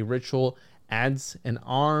as a ritual adze, an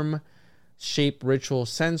arm-shaped ritual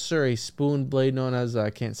censer, a spoon blade known as,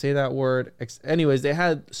 I can't say that word. Anyways, they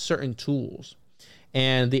had certain tools.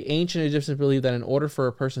 And the ancient Egyptians believed that in order for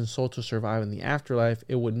a person's soul to survive in the afterlife,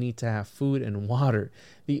 it would need to have food and water.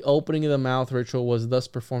 The opening of the mouth ritual was thus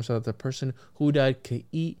performed so that the person who died could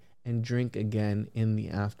eat and drink again in the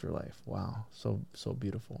afterlife. Wow, so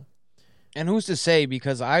beautiful. And who's to say,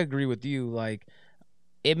 because I agree with you, like,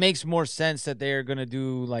 it makes more sense that they're going to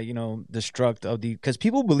do, like, destruct of because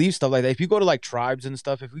people believe stuff like that. If you go to, like, tribes and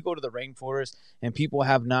stuff, if we go to the rainforest and people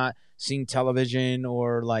have not seen television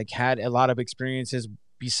or, like, had a lot of experiences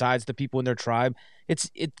besides the people in their tribe,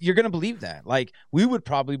 you're going to believe that. Like, we would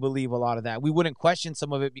probably believe a lot of that. We wouldn't question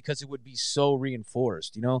some of it because it would be so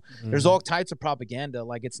reinforced, There's all types of propaganda.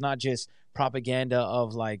 Like, it's not just propaganda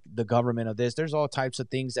of, like, the government of this. There's all types of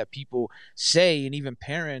things that people say, and even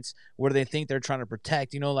parents, where they think they're trying to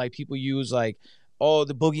protect, like people use, like, oh,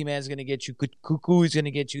 the boogeyman's going to get you, cuckoo is going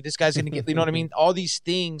to get you, this guy's going to get, you know what I mean? All these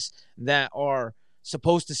things that are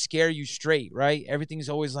supposed to scare you straight, right? Everything's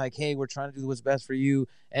always like, hey, we're trying to do what's best for you.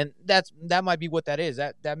 And that might be what that is.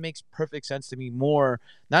 That makes perfect sense to me more.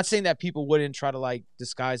 Not saying that people wouldn't try to like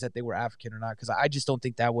disguise that they were African or not, because I just don't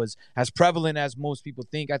think that was as prevalent as most people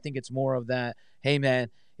think. I think it's more of that, hey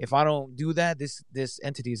man, if I don't do that, this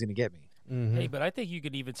entity is gonna get me. Mm-hmm. Hey, but I think you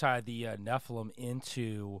could even tie the Nephilim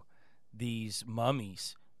into these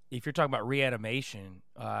mummies. If you're talking about reanimation,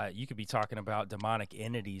 you could be talking about demonic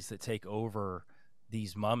entities that take over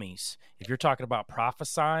these mummies. If you're talking about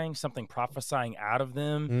prophesying, something prophesying out of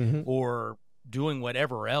them, Mm-hmm. or doing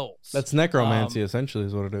whatever else. That's necromancy, essentially,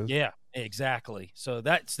 is what it is. Yeah, exactly. So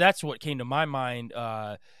that's what came to my mind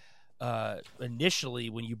initially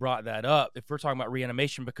when you brought that up. If we're talking about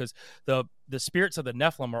reanimation, because the spirits of the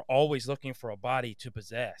Nephilim are always looking for a body to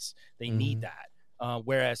possess. They need that.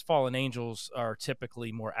 Whereas fallen angels are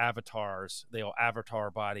typically more avatars. They'll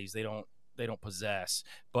avatar bodies. They don't possess.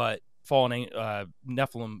 But fallen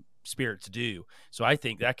Nephilim spirits do. So I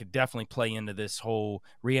think that could definitely play into this whole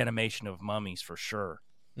reanimation of mummies for sure.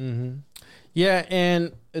 Mm-hmm. Yeah,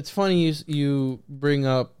 and it's funny you bring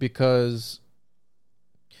up, because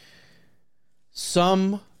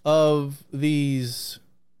some of these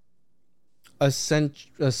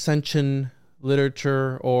ascension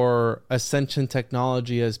literature, or ascension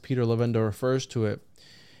technology as Peter Levenda refers to it,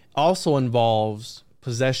 also involves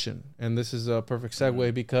possession. And this is a perfect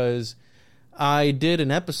segue, because I did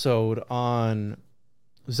an episode on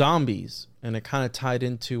zombies, and it kind of tied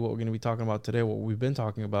into what we're going to be talking about today, what we've been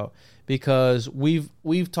talking about, because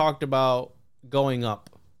we've talked about going up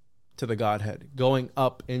to the Godhead, going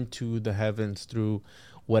up into the heavens through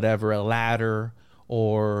whatever, a ladder,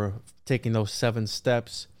 or taking those 7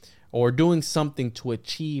 steps, or doing something to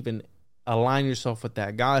achieve and align yourself with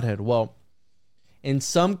that Godhead. Well, in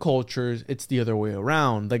some cultures, it's the other way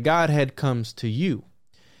around. The Godhead comes to you.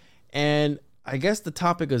 And I guess the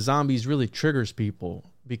topic of zombies really triggers people,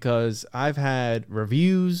 because I've had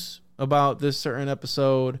reviews about this certain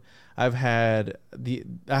episode. I had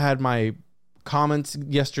my comments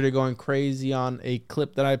yesterday going crazy on a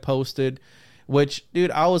clip that I posted, which,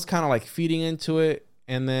 dude, I was kind of like feeding into it.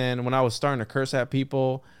 And then when I was starting to curse at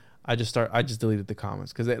people, I just deleted the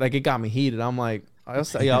comments, because it got me heated. I'm like, I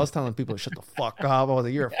was telling people to shut the fuck up. I was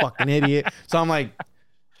like, you're a fucking idiot. So I'm like,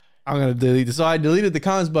 I'm going to delete this. So I deleted the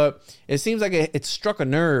comments, but it seems like it struck a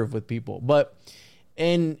nerve with people. But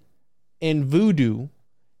in voodoo,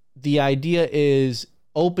 the idea is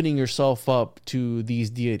opening yourself up to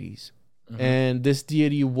these deities. Mm-hmm. And this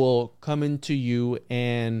deity will come into you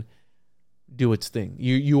and do its thing.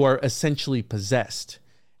 You are essentially possessed.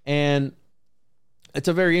 And it's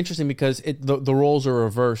a very interesting, because the roles are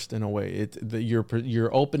reversed in a way.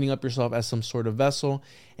 You're opening up yourself as some sort of vessel.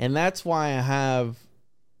 And that's why I have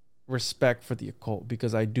respect for the occult,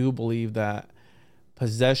 because I do believe that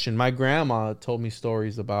possession, my grandma told me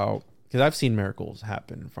stories about, because I've seen miracles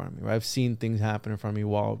happen in front of me. I've seen things happen in front of me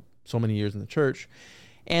while so many years in the church.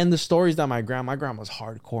 And the stories that my grandma's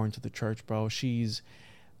hardcore into the church, bro. She's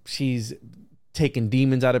taking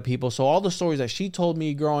demons out of people. So all the stories that she told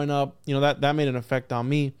me growing up, that made an effect on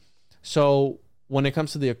me. So when it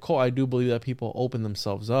comes to the occult, I do believe that people open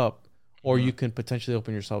themselves up, or you can potentially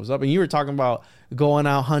open yourselves up. And you were talking about going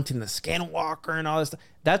out hunting the skinwalker and all this stuff.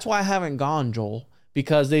 That's why I haven't gone, Joel,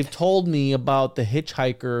 because they've told me about the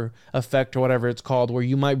hitchhiker effect, or whatever it's called, where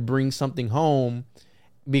you might bring something home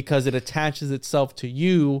because it attaches itself to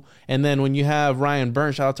you. And then when you have Ryan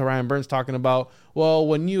Burns, shout out to Ryan Burns, talking about, well,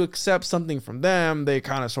 when you accept something from them, they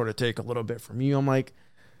kind of sort of take a little bit from you. I'm like,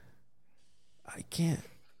 I can't.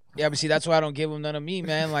 Yeah, but see, that's why I don't give them none of me,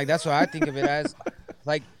 man. Like, that's why I think of it as,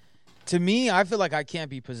 like, to me, I feel like I can't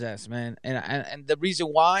be possessed, man. And the reason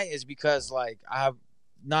why is because, like, I have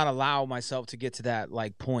not allowed myself to get to that,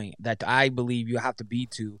 like, point that I believe you have to be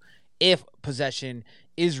to, if possession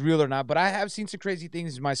is real or not. But I have seen some crazy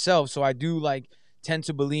things myself, so I do, like, tend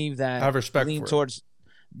to believe that. I have respect lean for towards it.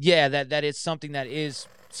 Yeah, that it's something that is,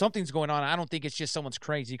 something's going on. I don't think it's just someone's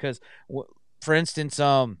crazy, because, for instance,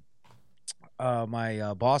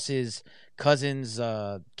 my boss's cousin's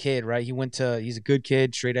kid, right? He's a good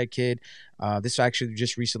kid, straight ed kid. This actually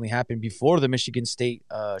just recently happened before the Michigan State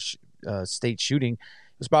state shooting. It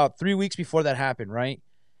was about 3 weeks before that happened, right?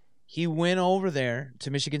 He went over there to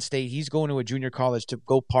Michigan State. He's going to a junior college to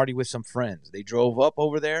go party with some friends. They drove up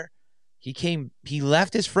over there. He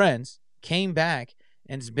left his friends, came back,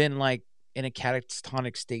 and has been like in a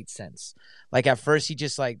catatonic state since. Like, at first, he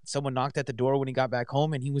just, like, someone knocked at the door when he got back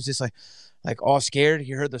home, and he was just like all scared.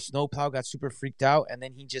 He heard the snowplow, got super freaked out, and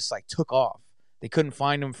then he just, like, took off. They couldn't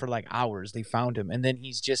find him for, like, hours. They found him, and then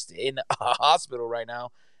he's just in a hospital right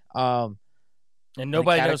now. And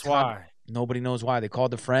nobody knows why. Nobody knows why. They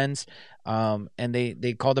called the friends, and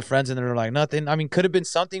they called the friends, and they're like, nothing. I mean, could have been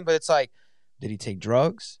something, but it's like, did he take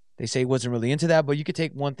drugs? They say he wasn't really into that, but you could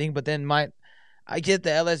take one thing. But then I get the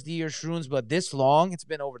LSD or shrooms, but this long, it's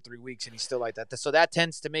been over 3 weeks, and he's still like that. So that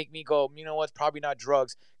tends to make me go, you know what? It's probably not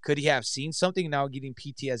drugs. Could he have seen something? Now getting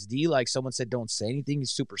PTSD, like someone said, don't say anything.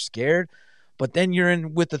 He's super scared. But then you're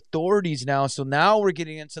in with authorities now. So now we're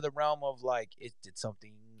getting into the realm of like, did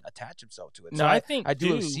something attach himself to it? So No, I think I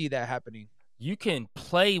do too, see that happening. you can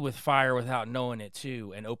play with fire without knowing it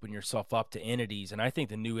too, and open yourself up to entities. And I think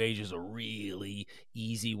the New Age is a really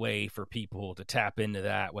easy way for people to tap into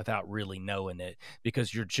that without really knowing it,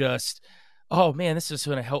 because you're just, oh man, this is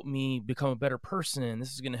going to help me become a better person.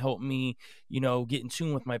 This is going to help me, get in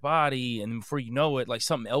tune with my body. And before you know it, like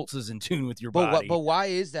something else is in tune with your body. But why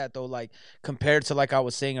is that though? Like compared to like I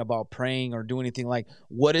was saying about praying or doing anything, like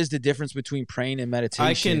what is the difference between praying and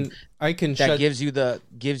meditation? I can that shed,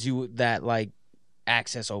 gives you that like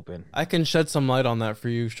access open. I can shed some light on that for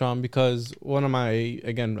you, Sean, because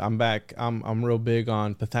I'm back. I'm real big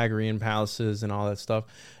on Pythagorean palaces and all that stuff.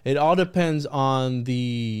 It all depends on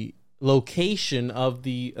the location of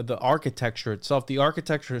the architecture itself. The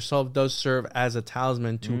architecture itself does serve as a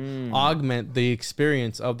talisman to augment the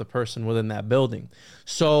experience of the person within that building.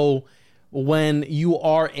 So when you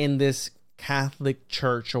are in this Catholic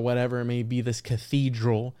church or whatever it may be, this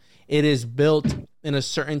cathedral, it is built in a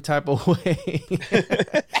certain type of way.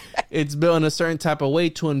 It's built in a certain type of way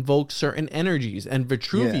to invoke certain energies. And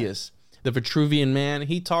Vitruvius, the Vitruvian man,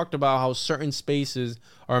 he talked about how certain spaces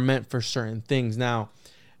are meant for certain things. Now,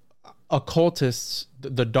 occultists,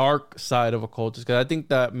 the dark side of occultists, because I think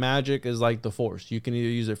that magic is like the Force. You can either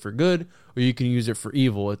use it for good or you can use it for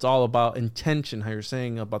evil. It's all about intention, how you're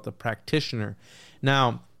saying about the practitioner.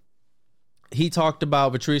 Now, Vitruvius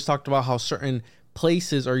talked about how certain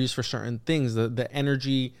places are used for certain things. The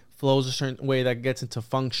energy flows a certain way that gets into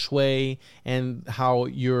feng shui and how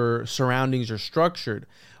your surroundings are structured.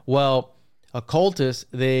 Well, occultists,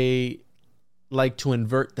 they like to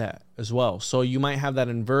invert that as well. So you might have that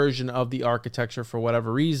inversion of the architecture for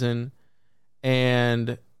whatever reason.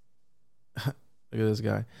 And look at this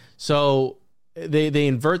guy. So they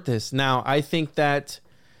invert this. Now, I think that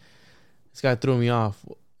this guy threw me off.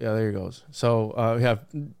 Yeah, there he goes. So we have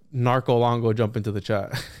Narco Longo jump into the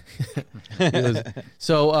chat.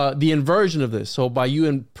 So the inversion of this. So by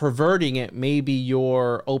you perverting it, maybe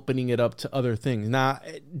you're opening it up to other things. Now,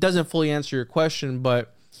 it doesn't fully answer your question,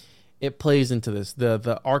 but it plays into this.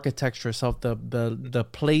 The architecture itself, the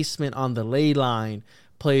placement on the ley line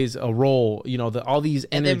plays a role. All these energies.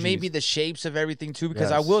 And then maybe the shapes of everything too, because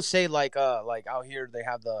Yes. I will say like out here they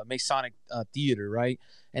have the Masonic theater, right?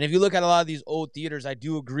 And if you look at a lot of these old theaters, I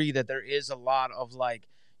do agree that there is a lot of like,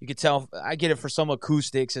 you could tell, I get it for some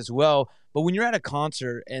acoustics as well. But when you're at a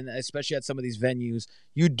concert, and especially at some of these venues,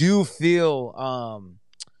 you do feel,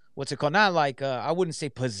 what's it called? Not like, I wouldn't say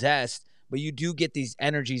possessed, but you do get these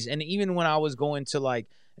energies. And even when I was going to like,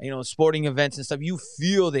 sporting events and stuff, you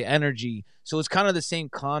feel the energy. So it's kind of the same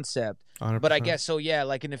concept. 100%. But I guess so, yeah.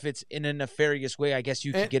 Like, and if it's in a nefarious way, I guess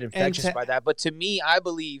you could get infectious to- by that. But to me, I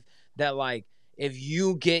believe that like, if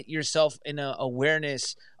you get yourself in a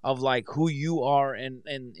awareness of like who you are and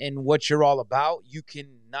what you're all about, you can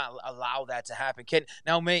not allow that to happen.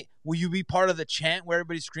 Will you be part of the chant where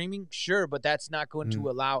everybody's screaming? Sure, but that's not going to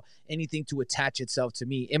allow anything to attach itself to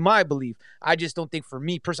me. In my belief, I just don't think for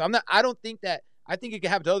me personally, I think it can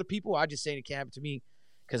happen to other people. I just saying it can't happen to me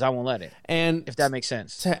because I won't let it. And If that makes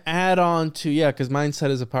sense. to add on to, because mindset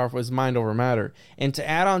is mind over matter. And to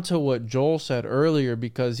add on to what Joel said earlier,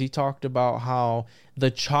 because he talked about how the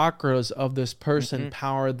chakras of this person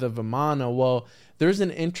power the Vimana. Well, there's an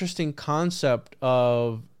interesting concept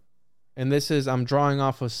of, and I'm drawing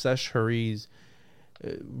off of Sesh Hari's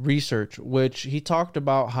research, which he talked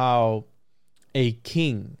about how a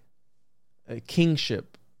kingship,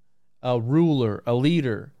 a ruler, a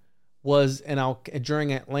leader,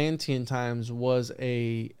 during Atlantean times was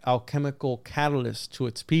a alchemical catalyst to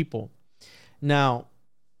its people. Now,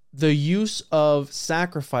 the use of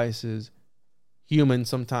sacrifices, human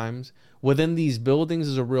sometimes, within these buildings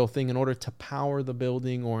is a real thing in order to power the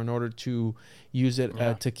building or in order to use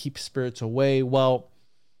it to keep spirits away. Well,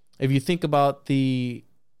 if you think about the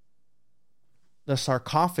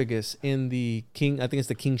sarcophagus in the I think it's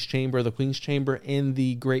the King's Chamber or the Queen's Chamber in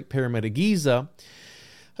the Great Pyramid of Giza,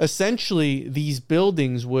 essentially these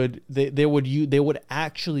buildings would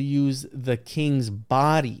actually use the king's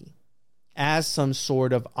body as some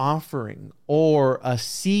sort of offering or a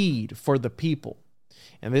seed for the people.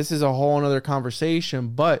 And this is a whole other conversation,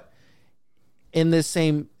 but in this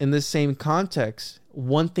same context,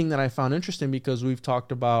 one thing that I found interesting, because we've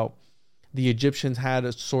talked about the Egyptians had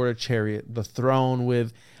a sort of chariot, the throne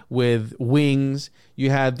with wings. You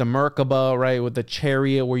had the Merkaba, right, with the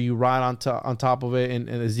chariot where you ride on top of it in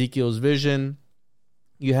Ezekiel's vision.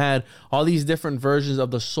 You had all these different versions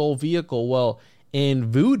of the soul vehicle. Well,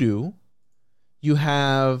 in voodoo, you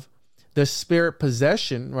have the spirit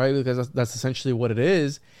possession, right? Because that's essentially what it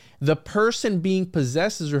is. The person being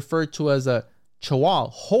possessed is referred to as a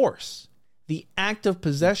chawal, horse. The act of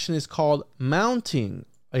possession is called mounting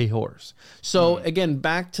a horse. So again,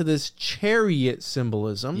 back to this chariot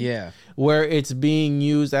symbolism, where it's being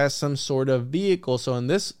used as some sort of vehicle. So in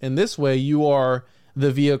this way, you are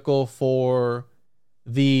the vehicle for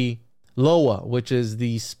the Loa, which is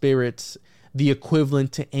the spirits, the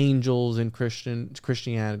equivalent to angels in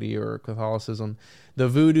Christianity or Catholicism. The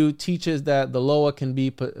voodoo teaches that the Loa can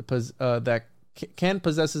be can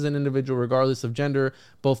possesses an individual regardless of gender,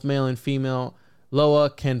 both male and female. Loa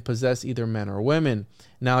can possess either men or women.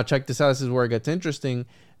 Now, check this out. This is where it gets interesting.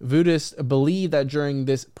 Voodists believe that during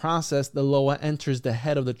this process, the Loa enters the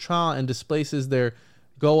head of the child and displaces their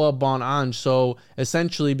Goa Bon Anj. So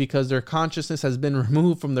essentially, because their consciousness has been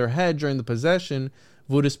removed from their head during the possession,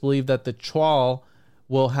 Buddhists believe that the chwal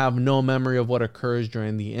will have no memory of what occurs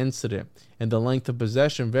during the incident. And the length of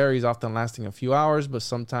possession varies, often lasting a few hours, but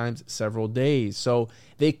sometimes several days. So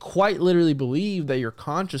they quite literally believe that your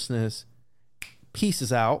consciousness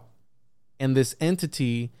pieces out and this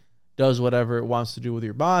entity does whatever it wants to do with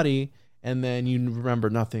your body, and then you remember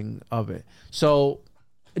nothing of it. So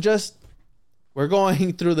we're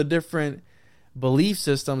going through the different belief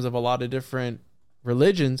systems of a lot of different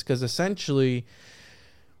religions, because essentially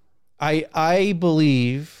I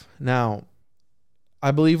believe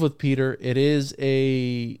with Peter, it is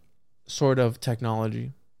a sort of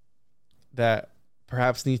technology that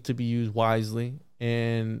perhaps needs to be used wisely,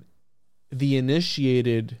 and the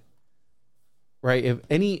initiated, right? If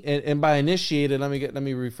any, and by initiated, let me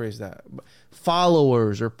rephrase that.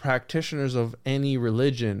 Followers or practitioners of any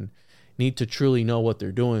religion need to truly know what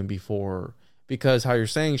they're doing because how you're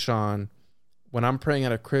saying, Sean, when I'm praying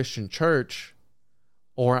at a Christian church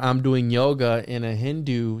or I'm doing yoga in a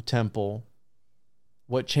Hindu temple,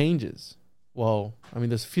 what changes? Well, I mean,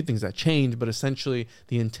 there's a few things that change, but essentially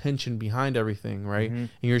the intention behind everything, right? Mm-hmm. And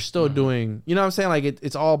you're still doing, you know what I'm saying? Like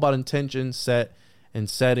it's all about intention, set and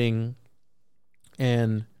setting.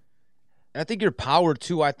 And I think your power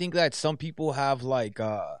too. I think that some people have like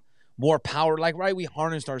more power. Like, right, we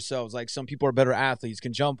harnessed ourselves. Like some people are better athletes,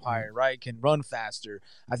 can jump higher, right? Can run faster.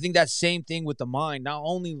 I think that same thing with the mind, not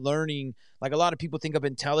only learning, like a lot of people think of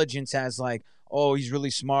intelligence as like, oh, he's really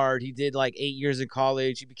smart. He did like 8 years in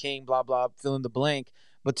college. He became blah, blah, fill in the blank.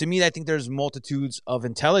 But to me, I think there's multitudes of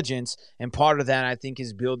intelligence. And part of that, I think,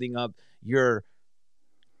 is building up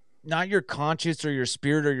not your conscience or your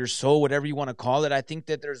spirit or your soul, whatever you want to call it. I think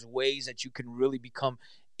that there's ways that you can really become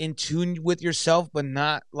in tune with yourself, but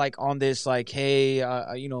not like on this, like, hey,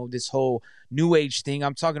 this whole new age thing.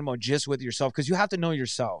 I'm talking about just with yourself, because you have to know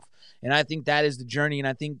yourself. And I think that is the journey. And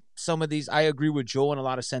I think some of these, I agree with Joel in a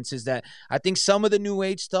lot of senses that I think some of the new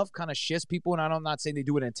age stuff kind of shifts people. And I'm not saying they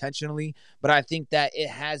do it intentionally, but I think that it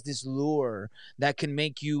has this lure that can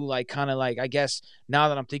make you like kind of like, I guess now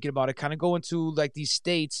that I'm thinking about it, kind of go into like these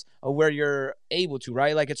states of where you're able to,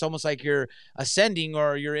 right? Like it's almost like you're ascending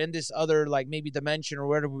or you're in this other like maybe dimension or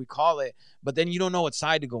whatever we call it. But then you don't know what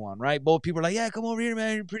side to go on, right? Both people are like, yeah, come over here,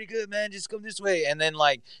 man. You're pretty good, man. Just come this way. And then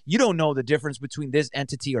like you don't know the difference between this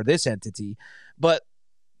entity or this entity. But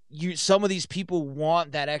some of these people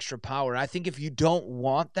want that extra power. I think if you don't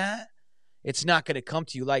want that, it's not going to come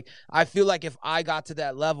to you. Like, I feel like if I got to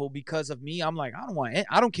that level because of me, I'm like,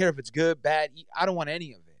 I don't care if it's good, bad. I don't want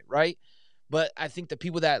any of it, right? But I think the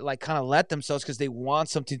people that like kind of let themselves because they want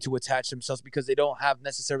something to attach themselves because they don't have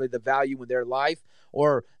necessarily the value in their life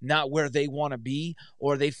or not where they want to be,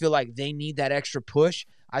 or they feel like they need that extra push.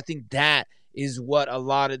 I think that is what a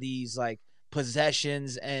lot of these like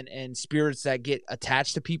possessions and spirits that get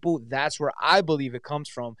attached to people, that's where I believe it comes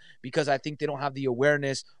from, because I think they don't have the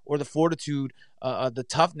awareness or the fortitude, the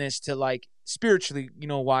toughness to like spiritually,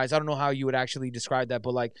 wise. I don't know how you would actually describe that,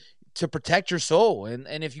 but like to protect your soul.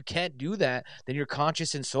 And if you can't do that, then your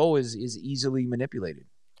conscience and soul is easily manipulated.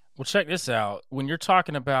 Well, check this out. When you're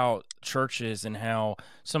talking about churches and how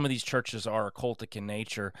some of these churches are occultic in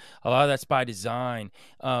nature, a lot of that's by design.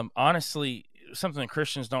 Honestly, something that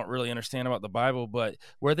Christians don't really understand about the Bible, but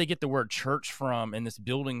where they get the word church from in this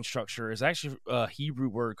building structure is actually a Hebrew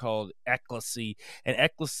word called ecclesia, and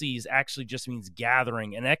ecclesia actually just means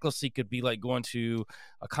gathering. And ecclesia could be like going to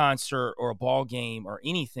a concert or a ball game or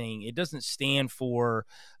anything. It doesn't stand for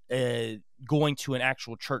going to an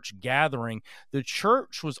actual church gathering. The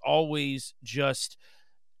church was always just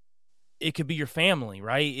it could be your family,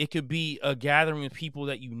 right? It could be a gathering of people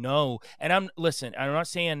that you know. And I'm not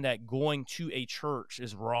saying that going to a church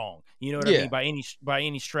is wrong. You know what I Yeah. mean? By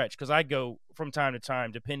any stretch, because I go from time to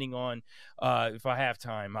time, depending on if I have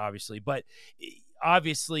time, obviously. But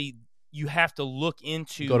obviously, you have to look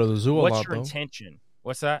into Go to the zoo a what's lot, your though. intention.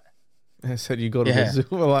 What's that? I said you go to Yeah. the zoo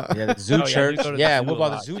a lot. Yeah, the zoo Oh, yeah, I do church. go to the Yeah, zoo what a about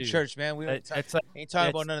the lot, zoo too. church, man? We It's like- ain't talking it's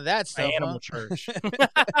about none of that my stuff, animal huh? church.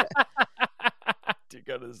 To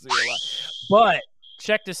go to the zoo a lot. But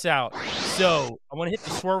check this out. So I want to hit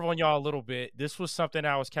the swerve on y'all a little bit. This was something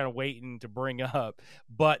I was kind of waiting to bring up.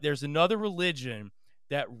 But there's another religion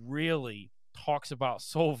that really talks about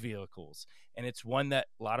soul vehicles. And it's one that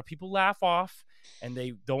a lot of people laugh off and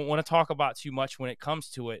they don't want to talk about too much when it comes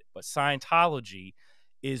to it. But Scientology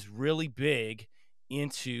is really big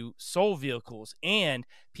into soul vehicles, and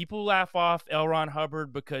people laugh off L. Ron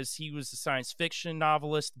Hubbard because he was a science fiction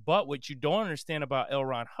novelist. But what you don't understand about L.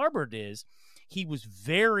 Ron Hubbard is he was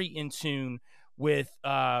very in tune with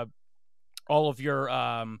all of your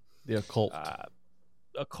The occult.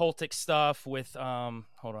 occultic stuff with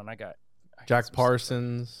hold on, I got Jack some stuff.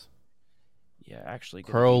 Parsons, Yeah, actually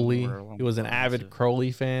gonna be Crowley. more along He was the an lines avid of-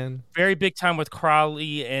 Crowley fan. very big time with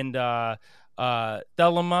Crowley and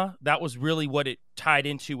Thelema. That was really what it tied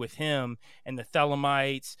into with him and the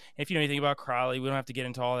Thelemites. If you know anything about Crowley, we don't have to get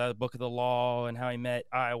into all that, the Book of the Law and how he met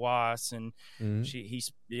Iowas and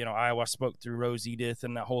Mhm. Iowa spoke through Rose Edith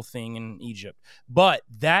and that whole thing in Egypt. But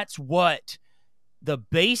that's what the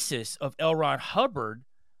basis of L. Ron Hubbard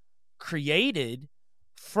created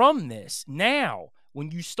from this. Now,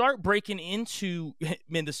 when you start breaking into,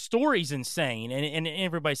 man, the story's insane, and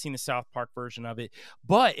everybody's seen the South Park version of it.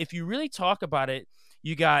 But if you really talk about it,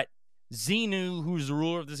 you got Xenu, who's the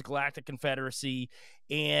ruler of this galactic confederacy,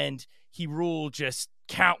 and he ruled just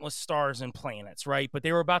countless stars and planets, right? But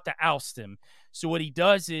they were about to oust him. So what he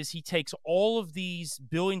does is he takes all of these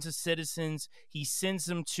billions of citizens, he sends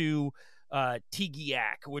them to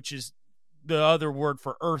Tigiak, which is the other word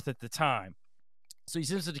for Earth at the time. So he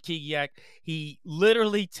sends it to Kigiak. He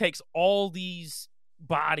literally takes all these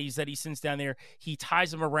bodies that he sends down there. He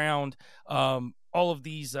ties them around all of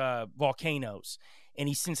these volcanoes. And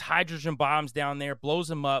he sends hydrogen bombs down there, blows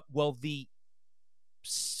them up. Well, the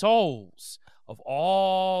souls of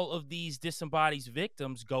all of these disembodied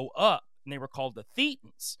victims go up. And they were called the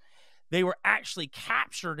Thetans. They were actually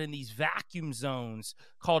captured in these vacuum zones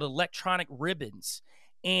called electronic ribbons.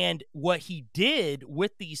 And what he did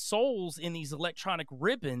with these souls in these electronic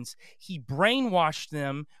ribbons, he brainwashed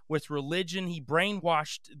them with religion. He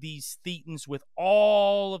brainwashed these Thetans with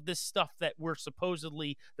all of this stuff that we're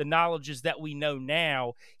supposedly the knowledges that we know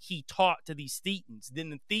now. He taught to these Thetans.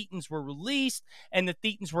 Then the Thetans were released, and the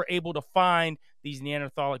Thetans were able to find these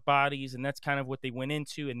Neanderthalic bodies, and that's kind of what they went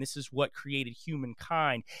into. And this is what created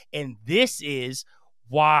humankind. And this is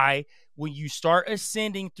why when you start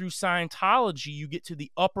ascending through Scientology, you get to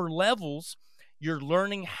the upper levels, you're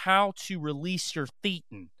learning how to release your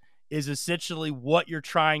Thetan is essentially what you're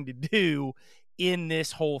trying to do in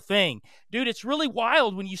this whole thing. Dude, it's really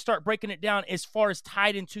wild when you start breaking it down as far as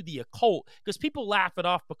tied into the occult, because people laugh it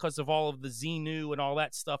off because of all of the Xenu and all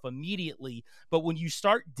that stuff immediately. But when you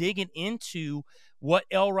start digging into what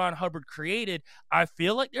L. Ron Hubbard created, I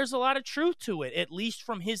feel like there's a lot of truth to it, at least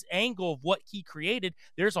from his angle of what he created.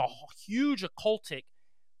 There's a huge occultic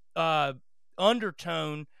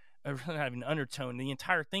undertone, or not even undertone, the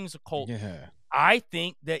entire thing's occult. Yeah. I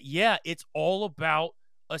think that, yeah, it's all about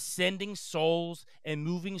ascending souls and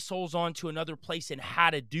moving souls on to another place and how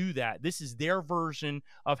to do that. This is their version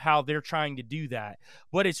of how they're trying to do that.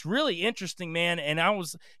 But it's really interesting, man. And I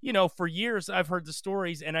was, for years I've heard the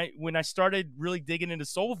stories, and when I started really digging into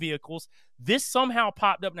soul vehicles, this somehow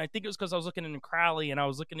popped up. And I think it was because I was looking into Crowley and I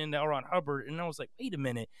was looking into L. Ron Hubbard, and I was like, wait a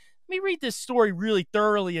minute, let me read this story really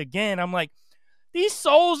thoroughly again. I'm like, these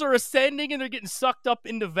souls are ascending and they're getting sucked up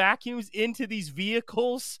into vacuums into these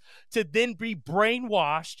vehicles to then be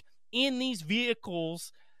brainwashed in these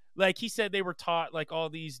vehicles. Like he said, they were taught like all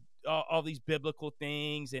these biblical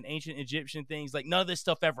things and ancient Egyptian things. Like none of this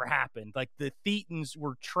stuff ever happened. Like the Thetans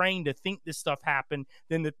were trained to think this stuff happened.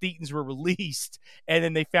 Then the Thetans were released, and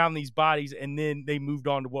then they found these bodies, and then they moved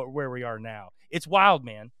on to where we are now. It's wild,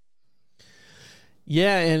 man.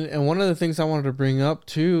 Yeah, and one of the things I wanted to bring up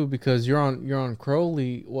too, because you're on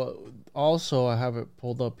Crowley. Well, also I have it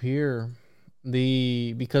pulled up here. I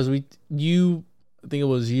think it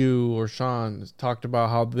was you or Sean talked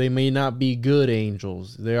about how they may not be good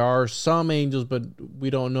angels. There are some angels, but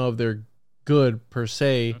we don't know if they're good per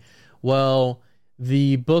se. Well,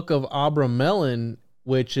 the Book of Abramelin,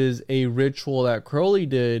 which is a ritual that Crowley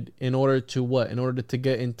did in order to what? In order to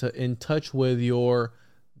get in touch with your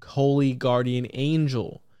holy guardian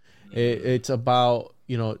angel. It's about,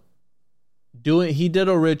 he did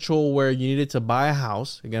a ritual where you needed to buy a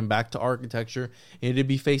house, again, back to architecture. It needed to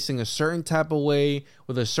be facing a certain type of way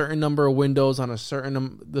with a certain number of windows on the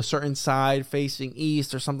certain side facing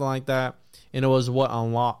east or something like that. And it was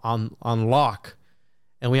on Loch.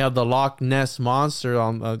 And we have the Loch Ness monster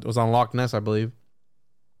it was on Loch Ness, I believe.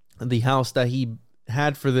 The house that he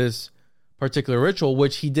had for this particular ritual,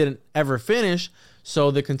 which he didn't ever finish.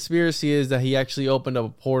 So the conspiracy is that he actually opened up a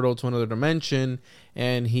portal to another dimension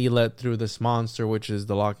and he let through this monster, which is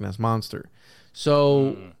the Loch Ness monster.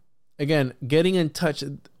 So again, getting in touch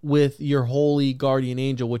with your holy guardian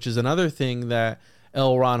angel, which is another thing that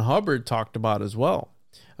L. Ron Hubbard talked about as well,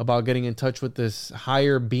 about getting in touch with this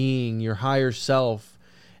higher being, your higher self.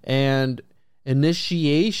 And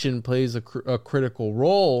initiation plays a critical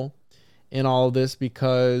role in all of this,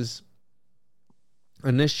 because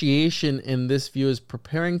initiation in this view is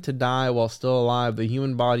preparing to die while still alive. The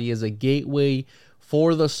human body is a gateway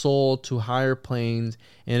for the soul to higher planes,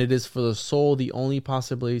 and it is for the soul the only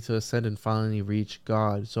possibility to ascend and finally reach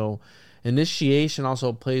God. So initiation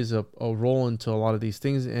also plays a role into a lot of these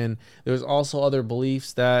things. And there's also other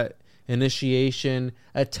beliefs that initiation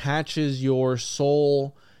attaches your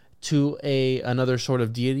soul to another sort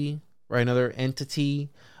of deity, right? Another entity,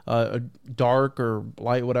 dark or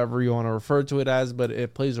light, whatever you want to refer to it as, but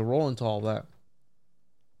it plays a role into all that.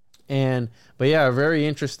 But yeah, a very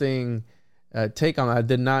interesting take on that. I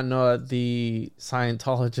did not know that the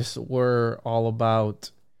Scientologists were all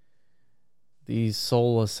about these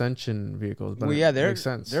soul ascension vehicles. But makes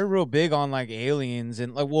sense. They're real big on like aliens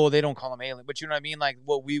and like, well, they don't call them aliens, but you know what I mean? Like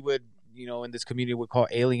what we would, in this community would call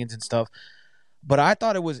aliens and stuff. But I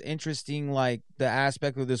thought it was interesting, like the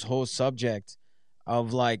aspect of this whole subject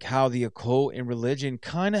of like how the occult and religion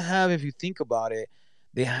kind of have, if you think about it,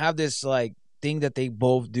 they have this like thing that they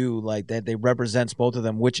both do, like that they represents both of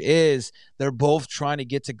them, which is they're both trying to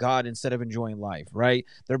get to God instead of enjoying life, right?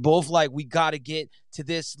 They're both like, we got to get to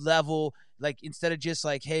this level, like instead of just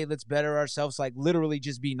like, hey, let's better ourselves, like literally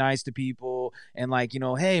just be nice to people and like,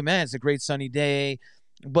 hey man, it's a great sunny day.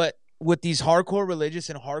 But with these hardcore religious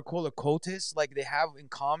and hardcore occultists, like they have in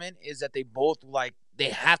common is that they both like, they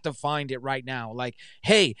have to find it right now. Like,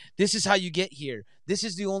 hey, this is how you get here. This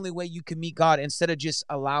is the only way you can meet God, instead of just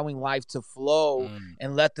allowing life to flow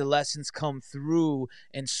and let the lessons come through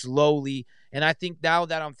and slowly. And I think now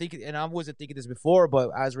that I'm thinking, and I wasn't thinking this before, but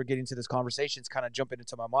as we're getting to this conversation, it's kind of jumping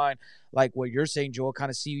into my mind, like what you're saying, Joel, kind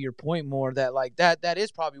of see your point more, that like that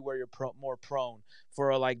is probably where you're more prone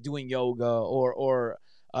for like doing yoga or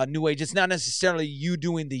New Age. It's not necessarily you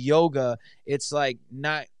doing the yoga. It's like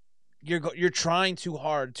not you're trying too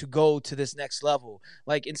hard to go to this next level.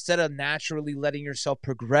 Like instead of naturally letting yourself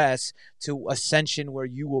progress to ascension where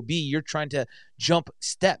you will be, you're trying to jump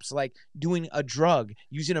steps, like doing a drug,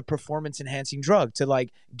 using a performance enhancing drug to like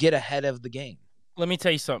get ahead of the game. Let me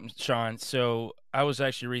tell you something, Sean. So I was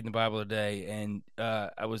actually reading the Bible today, and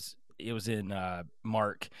it was in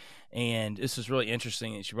Mark. And this is really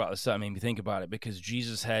interesting that you brought this up. It made me think about it, because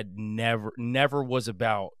Jesus had never was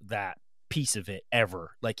about that piece of it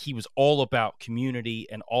ever. Like he was all about community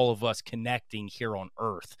and all of us connecting here on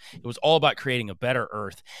earth. It was all about creating a better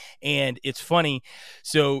earth. And it's funny.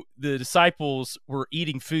 So the disciples were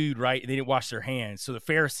eating food, right? They didn't wash their hands. So the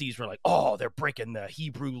Pharisees were like, oh, they're breaking the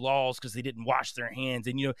Hebrew laws because they didn't wash their hands.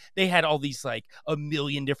 And, they had all these like a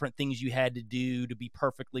million different things you had to do to be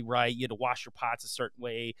perfectly right. You had to wash your pots a certain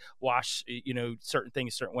way, wash, certain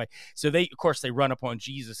things a certain way. So of course, they run up on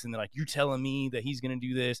Jesus and they're like, you're telling me that he's going to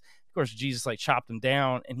do this? Of course, Jesus like chopped them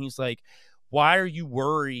down, and he's like, why are you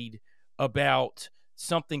worried about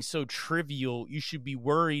something so trivial? You should be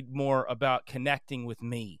worried more about connecting with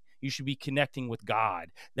me. You should be connecting with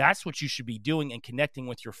God. That's what you should be doing, and connecting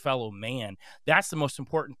with your fellow man. That's the most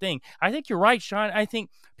important thing. I think you're right, Sean. I think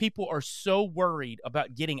people are so worried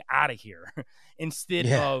about getting out of here instead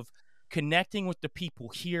of connecting with the people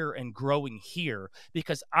here and growing here,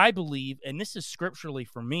 because I believe, and this is scripturally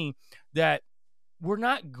for me, that we're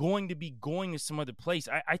not going to be going to some other place.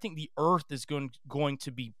 I think the earth is going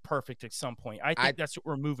to be perfect at some point. I think that's what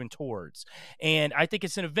we're moving towards. And I think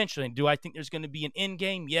it's an eventually. Do I think there's going to be an end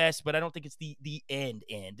game? Yes, but I don't think it's the end.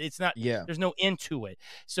 It's not, there's no end to it.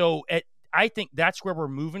 So I think that's where we're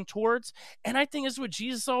moving towards. And I think that's what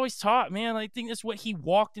Jesus always taught, man. I think that's what he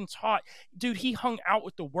walked and taught. Dude, he hung out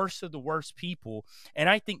with the worst of the worst people. And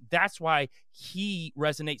I think that's why he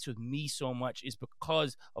resonates with me so much, is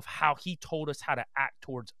because of how he told us how to act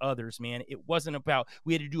towards others, man. It wasn't about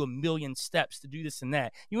we had to do a million steps to do this and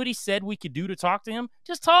that. You know what he said we could do to talk to him?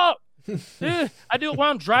 Just talk. I do it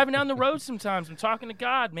while I'm driving down the road sometimes. I'm talking to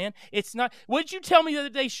God, man. It's not. What did you tell me the other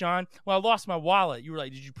day, Sean? Well, I lost my wallet. You were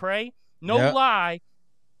like, did you pray? No Yep. lie.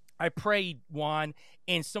 I prayed, Juan,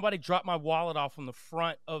 and somebody dropped my wallet off on the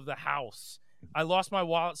front of the house. I lost my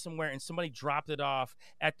wallet somewhere, and somebody dropped it off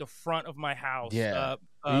at the front of my house. Yeah.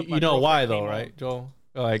 My You know why girlfriend though, came right, home. Joel?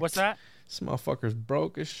 Like, What's that? this motherfucker's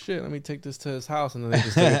broke as shit. Let me take this to his house, and then they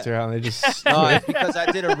just take it to her house, and they just. No, it's because I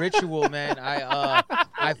did a ritual, man.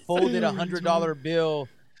 I folded $100 bill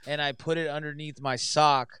and I put it underneath my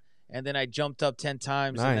sock, and then I jumped up 10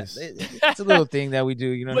 times. Nice. And it's a little thing that we do,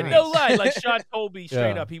 you know what But I mean? no lie, like Sean told me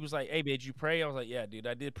straight Yeah. up, he was like, "Hey, babe, did you pray?" I was like, "Yeah, dude,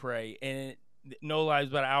 I did pray." And no lie, it was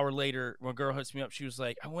about an hour later, when a girl hits me up, she was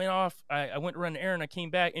like, "I went to run an errand, I came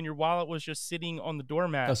back, and your wallet was just sitting on the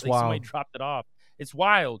doormat. That's like somebody wild. dropped it off." It's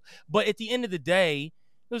wild. But at the end of the day,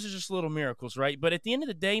 those are just little miracles, right? But at the end of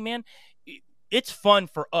the day, man, it's fun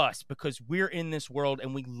for us because we're in this world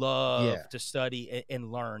and we love to study and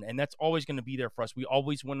learn, and that's always going to be there for us. We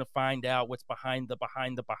always want to find out what's behind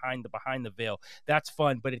the veil. That's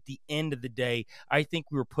fun, but at the end of the day, I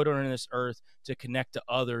think we were put on this earth to connect to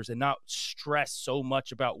others and not stress so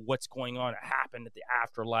much about what's going on, happen at the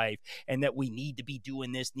afterlife, and that we need to be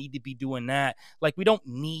doing this, need to be doing that. Like, we don't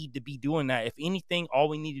need to be doing that. If anything, all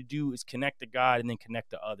we need to do is connect to God and then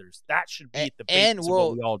connect to others. That should be at the base of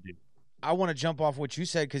what we all do. I want to jump off what you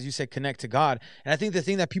said because you said connect to God. And I think the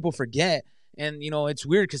thing that people forget, and, you know, it's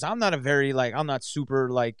weird because I'm not I'm not super,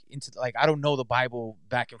 into, I don't know the Bible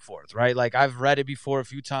back and forth, right? Like, I've read it before a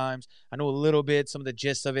few times. I know a little bit, some of the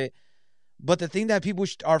gist of it. But the thing that people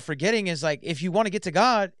are forgetting is, like, if you want to get to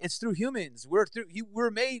God, it's through humans. We're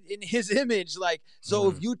made in His image. Like, so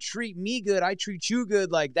if you treat me good, I treat you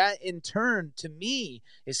good. Like, that in turn, to me,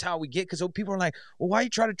 is how we get. Because people are like, well, why you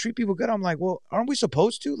try to treat people good? I'm like, well, aren't we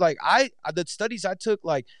supposed to? Like, the studies I took,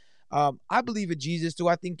 I believe in Jesus. Do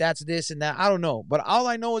I think that's this and that? I don't know. But all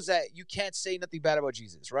I know is that you can't say nothing bad about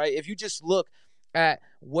Jesus, right? If you just look at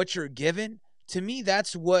what you're given, to me,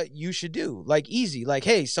 that's what you should do. Like, easy. Like,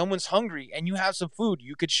 hey, someone's hungry and you have some food,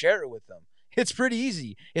 you could share it with them. It's pretty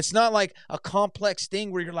easy. It's not like a complex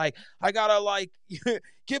thing where you're like, I gotta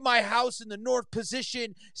get my house in the north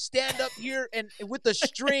position, stand up here and with the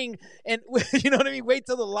string, and you know what I mean? Wait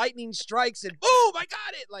till the lightning strikes and boom, I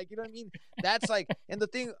got it. Like, you know what I mean? That's like, and the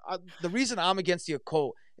thing, the reason I'm against the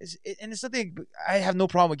occult is, and it's something, I have no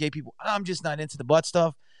problem with gay people. I'm just not into the butt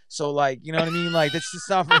stuff. So, you know what I mean? Like, that's just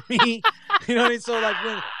not for me. You know what I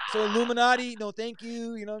mean? So Illuminati, no, thank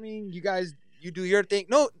you. You know what I mean? You guys, you do your thing.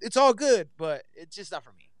 No, it's all good, but it's just not for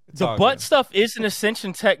me. The butt stuff is an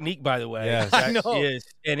ascension technique, by the way. Yes. That I know. is,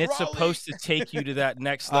 and it's Raleigh. supposed to take you to that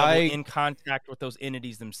next level in contact with those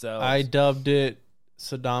entities themselves. I dubbed it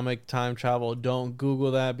Sodomic time travel. Don't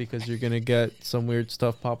Google that because you're gonna get some weird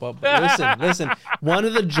stuff pop up. But listen. One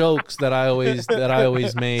of the jokes that I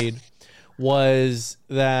always made was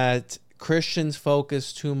that Christians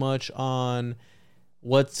focus too much on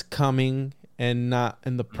what's coming and not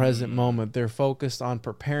in the present moment. They're focused on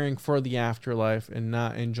preparing for the afterlife and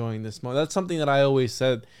not enjoying this moment. That's something that I always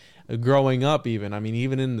said growing up, even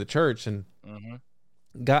in the church. And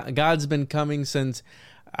God's been coming since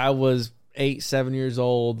I was 8-7 years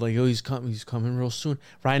old. Like, oh, he's coming real soon.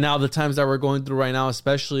 Right now, the times that we're going through right now,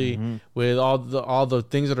 especially with all the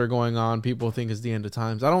things that are going on, people think it's the end of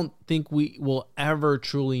times. I don't think we will ever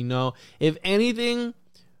truly know. If anything,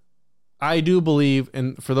 I do believe,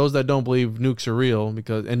 and for those that don't believe, nukes are real, and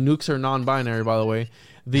nukes are non-binary, by the way.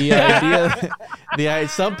 The idea,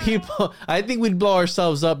 some people, I think we'd blow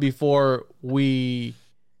ourselves up before we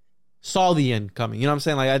saw the end coming. You know what I'm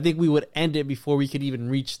saying? Like, I think we would end it before we could even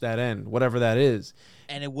reach that end, whatever that is.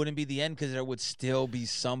 And it wouldn't be the end because there would still be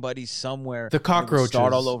somebody somewhere. The cockroaches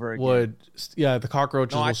start all over again. The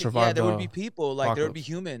cockroaches will survive. Yeah, there would be people. Like, there would be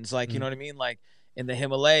humans. Like, you know what I mean? Like, in the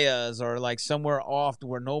Himalayas or like somewhere off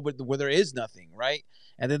where there is nothing, right?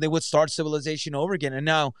 And then they would start civilization over again. And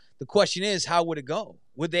now the question is, how would it go?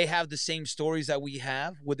 Would they have the same stories that we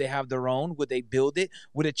have? Would they have their own? Would they build it?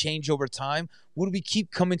 Would it change over time? Would we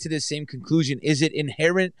keep coming to the same conclusion? Is it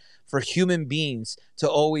inherent for human beings to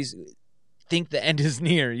always think the end is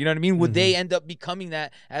near? You know what I mean? Would they end up becoming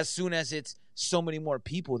that as soon as it's so many more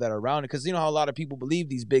people that are around it? Because you know how a lot of people believe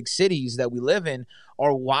these big cities that we live in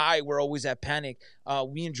are why we're always at panic.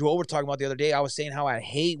 Me and Joel were talking about the other day. I was saying how I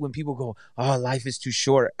hate when people go, oh, life is too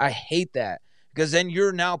short. I hate that. Because then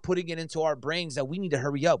you're now putting it into our brains that we need to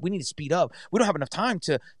hurry up. We need to speed up. We don't have enough time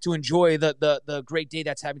to enjoy the great day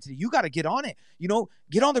that's happening today. You got to get on it. You know,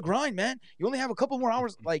 get on the grind, man. You only have a couple more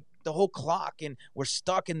hours, like the whole clock, and we're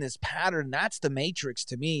stuck in this pattern. That's the Matrix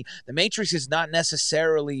to me. The Matrix is not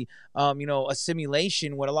necessarily, a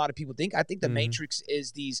simulation, what a lot of people think. I think the Matrix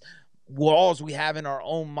is these walls we have in our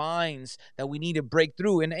own minds that we need to break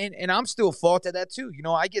through. And I'm still fault at that too. You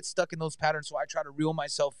know, I get stuck in those patterns, so I try to reel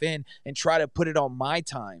myself in and try to put it on my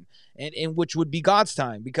time, and which would be God's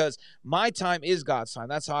time, because my time is God's time.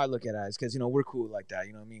 That's how I look at it, because, you know, we're cool like that.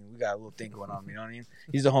 You know what I mean? We got a little thing going on. You know what I mean?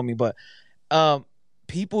 He's a homie, but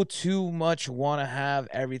people too much want to have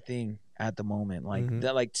everything at the moment, like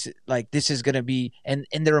that, like this is gonna be, and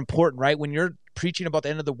they're important, right? When you're preaching about the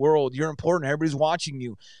end of the world, you're important. Everybody's watching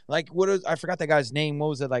you. Like, I forgot that guy's name. What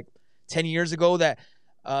was it, like 10 years ago, that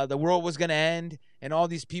the world was gonna end, and all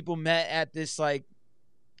these people met at this, like,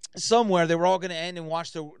 somewhere they were all gonna end and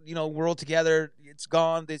watch the, you know, world together. It's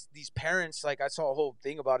gone. These parents, like, I saw a whole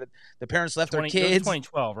thing about it. The parents left their kids.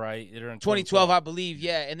 2012, right? 2012, I believe.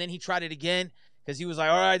 Yeah, and then he tried it again. Because he was like,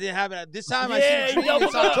 all right, I didn't have it. This time Yeah, I see the dream.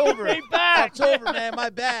 It's October. Came back. It's October, man. My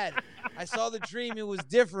bad. I saw the dream. It was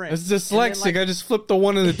different. It's dyslexic. Like, I just flipped the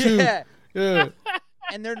 1 and the 2. yeah. Yeah.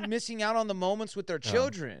 And they're missing out on the moments with their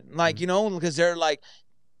children. Like, you know, because they're like,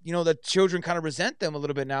 you know, the children kind of resent them a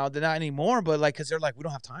little bit now. They're not anymore, but like, because they're like, we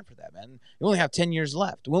don't have time for that, man. We only have 10 years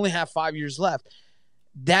left. We only have 5 years left.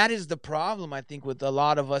 That is the problem, I think, with a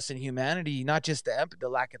lot of us in humanity, not just the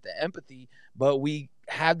lack of the empathy, but we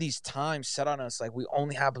have these times set on us. Like, we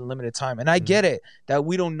only have a limited time. And I get it that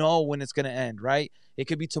we don't know when it's going to end, right? It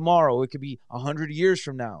could be tomorrow. It could be 100 years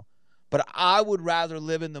from now. But I would rather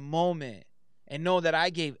live in the moment and know that I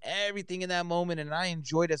gave everything in that moment and I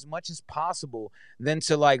enjoyed as much as possible than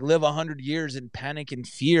to, like, live 100 years in panic and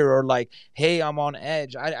fear, or like, hey, I'm on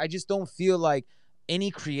edge. I just don't feel like any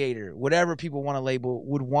creator, whatever people want to label,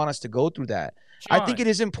 would want us to go through that. Sean. I think it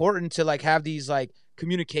is important to, like, have these, like,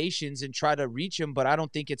 communications and try to reach them, but I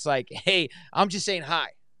don't think it's like, hey, I'm just saying hi.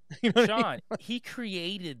 You know what I mean? Sean, he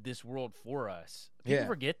created this world for us. People Yeah.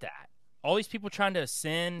 forget that. All these people trying to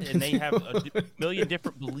ascend, and they have a million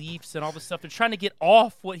different beliefs and all this stuff. They're trying to get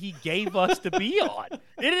off what he gave us to be on.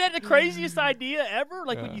 Isn't that the craziest idea ever?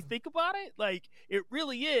 Like, when you think about it, like, it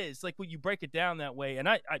really is. Like, when you break it down that way. And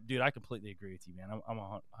dude, I completely agree with you, man. I'm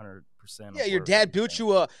 100%. Yeah, your dad built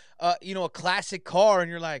you a classic car,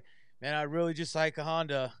 and you're like, man, I really just like a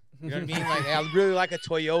Honda. You know what I mean? Like, I really like a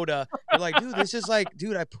Toyota. You're like, dude, this is like,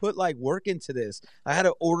 dude, I put, like, work into this. I had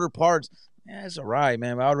to order parts. Yeah, it's all right,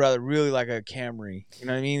 man. But I would rather really like a Camry. You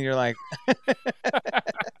know what I mean? You're like,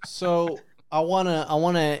 So I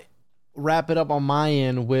wanna wrap it up on my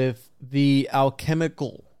end with the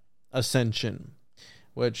alchemical ascension,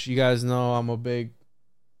 which you guys know I'm a big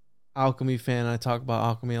alchemy fan. I talk about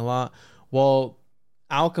alchemy a lot. Well,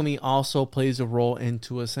 alchemy also plays a role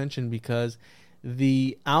into ascension, because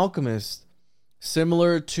the alchemist,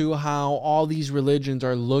 similar to how all these religions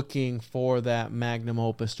are looking for that magnum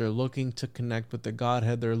opus, they're looking to connect with the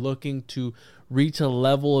Godhead, they're looking to reach a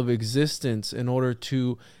level of existence in order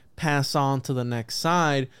to pass on to the next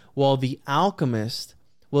side. Well, the alchemist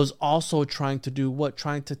was also trying to do what?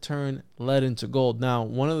 Trying to turn lead into gold. Now,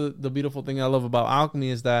 one of the beautiful things I love about alchemy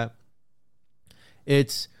is that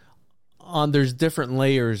there's different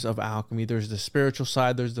layers of alchemy. There's the spiritual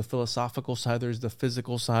side, there's the philosophical side, there's the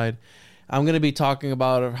physical side. I'm going to be talking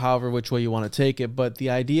about it however which way you want to take it, but the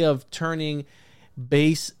idea of turning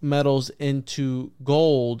base metals into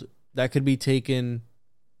gold, that could be taken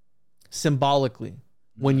symbolically.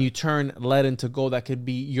 When you turn lead into gold, that could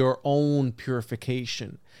be your own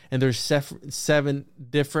purification. And there's 7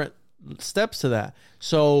 different steps to that.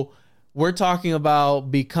 So we're talking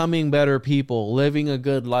about becoming better people, living a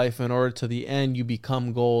good life in order to the end you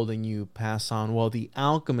become gold and you pass on. Well, the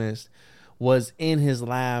alchemist was in his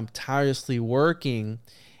lab tirelessly working,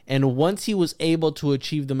 and once he was able to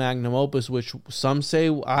achieve the magnum opus, which some say,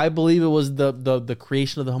 I believe it was the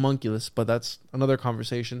creation of the homunculus, but that's another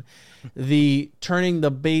conversation, the turning the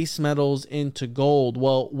base metals into gold.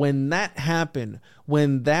 Well, when that happened,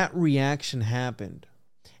 when that reaction happened,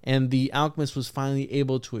 and the alchemist was finally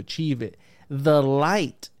able to achieve it, the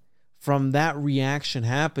light from that reaction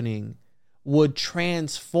happening would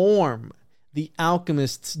transform the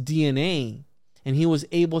alchemist's DNA, and he was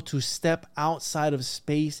able to step outside of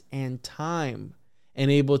space and time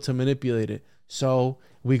and able to manipulate it. So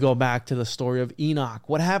we go back to the story of Enoch.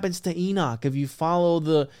 What happens to Enoch if you follow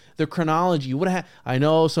the chronology? I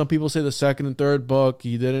know some people say the second and third book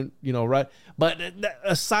he didn't, right? But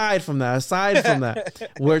aside from that,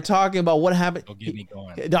 we're talking about what happened. Don't get me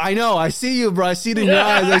going. I know. I see you, bro. I see it in your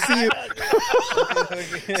eyes. I see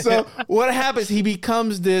you. So what happens? He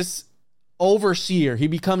becomes this overseer. He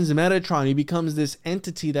becomes Metatron. He becomes this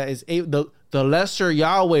entity that is the lesser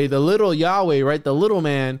Yahweh, the little Yahweh, right? The little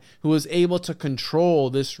man who is able to control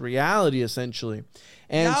this reality, essentially.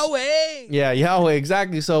 And Yahweh. Yeah, Yahweh,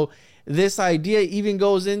 exactly. So this idea even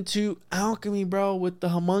goes into alchemy, bro, with the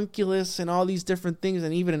homunculus and all these different things.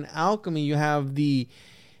 And even in alchemy, you have the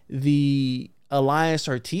Elias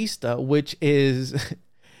Artista, which is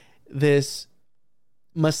this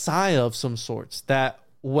messiah of some sorts that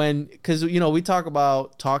because, you know, we talk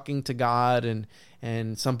about talking to God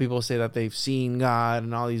and some people say that they've seen God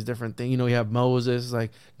and all these different things. You know, you have Moses,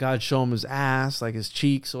 like God show him his ass, like his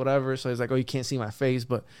cheeks or whatever. So he's like, oh, you can't see my face,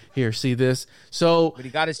 but here, see this. So But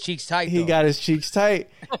he got his cheeks tight. he though. got his cheeks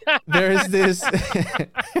tight. There's this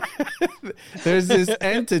there's this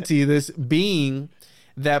entity, this being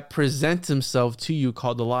that presents himself to you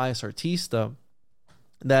called Elias Artista,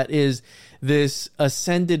 that is this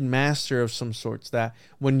ascended master of some sorts, that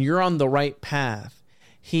when you're on the right path,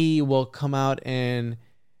 he will come out and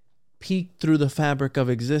peek through the fabric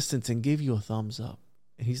of existence and give you a thumbs up.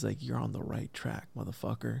 And he's like, you're on the right track,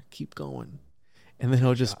 motherfucker. Keep going. And then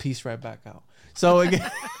he'll just piece right back out. So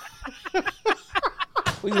again,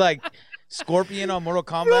 We like Scorpion on Mortal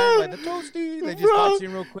Kombat, like the toasty. They just Bro. pops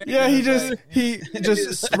in real quick. yeah, and he it's just like- he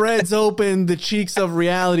just spreads open the cheeks of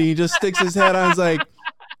reality. He just sticks his head on. He's like,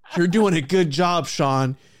 you're doing a good job,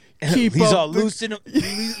 Sean. Keep He's up all the- loosen up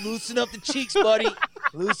the cheeks, buddy.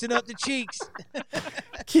 Loosen up the cheeks.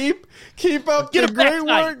 keep up the great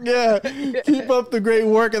work. Yeah, keep up the great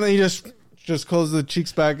work, and then he just closes the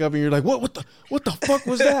cheeks back up, and you're like, what the fuck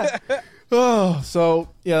was that? Oh, so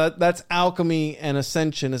yeah, that's alchemy and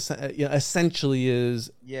ascension. Essentially,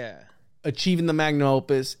 is Yeah. achieving the magnum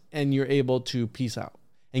opus, and you're able to peace out,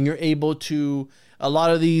 and you're able to. A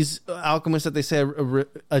lot of these alchemists that they say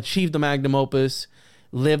achieve the magnum opus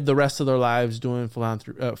live the rest of their lives doing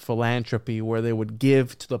philanthropy, where they would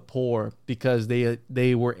give to the poor because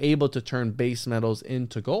they were able to turn base metals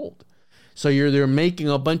into gold. So they're making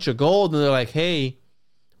a bunch of gold, and they're like, hey,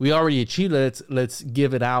 we already achieved it. Let's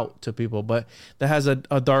give it out to people. But that has a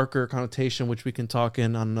darker connotation, which we can talk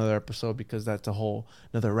in on another episode, because that's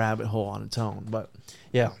another rabbit hole on its own. But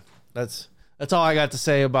yeah, that's all I got to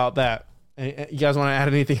say about that. You guys want to add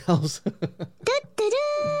anything else?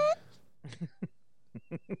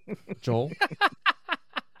 Joel?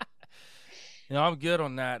 I'm good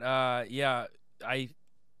on that. Yeah, I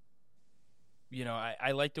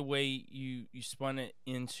like the way you spun it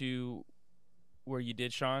into where you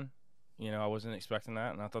did, Sean. I wasn't expecting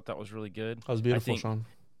that, and I thought that was really good. That was beautiful, I think Sean.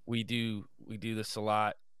 we do this a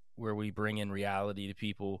lot, where we bring in reality to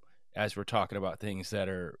people as we're talking about things that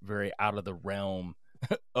are very out of the realm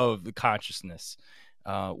of the consciousness,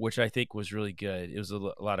 which I think was really good. It was a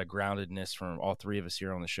lot of groundedness from all three of us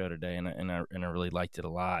here on the show today, and I really liked it a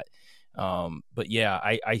lot. But yeah,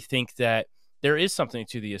 I think that there is something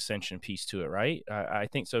to the ascension piece to it, right? I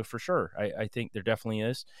think so for sure. I think there definitely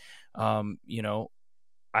is.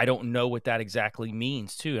 I don't know what that exactly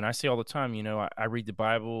means too. And I say all the time, I read the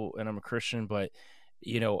Bible and I'm a Christian, but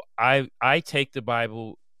I take the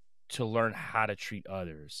Bible to learn how to treat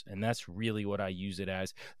others. And that's really what I use it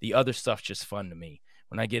as. The other stuff's just fun to me.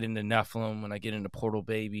 When I get into Nephilim, when I get into portal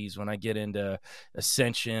babies, when I get into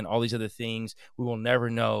ascension, all these other things, we will never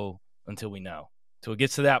know until we know. Till it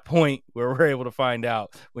gets to that point where we're able to find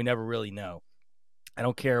out, we never really know. I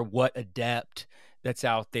don't care what adept that's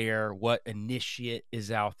out there, what initiate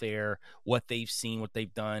is out there, what they've seen, what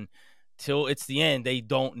they've done. Till it's the end, they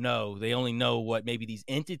don't know. They only know what maybe these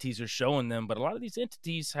entities are showing them. But a lot of these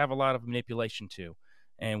entities have a lot of manipulation too.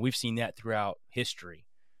 And we've seen that throughout history.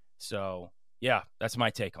 So, yeah, that's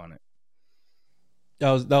my take on it.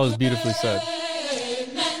 That was beautifully said.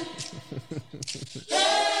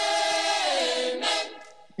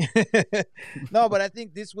 No, but I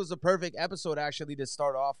think this was a perfect episode actually to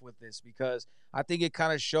start off with this, because I think it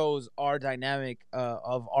kind of shows our dynamic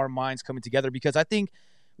of our minds coming together, because I think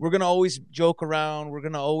we're going to always joke around. We're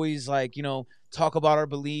going to always talk about our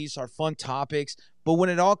beliefs, our fun topics. But when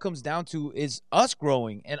it all comes down to is us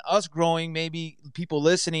growing, maybe people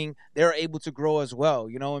listening, they're able to grow as well,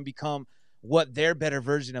 and become what their better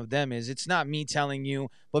version of them is. It's not me telling you,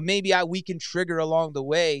 but maybe we can trigger along the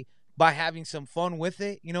way by having some fun with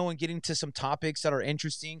it, and getting to some topics that are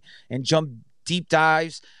interesting and jump deep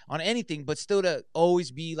dives on anything, but still to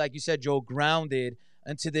always be, like you said, Joe, grounded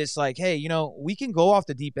into this, like, hey, we can go off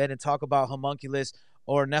the deep end and talk about homunculus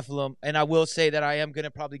or Nephilim. And I will say that I am going to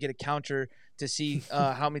probably get a counter to see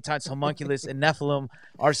how many times homunculus and Nephilim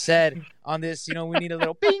are said on this. We need a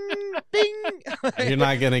little bing, bing. You're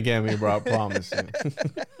not going to get me, bro. I promise you.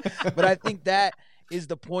 But I think that is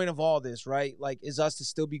the point of all this, right? Like, is us to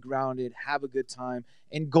still be grounded, have a good time,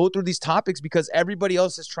 and go through these topics because everybody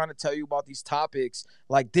else is trying to tell you about these topics.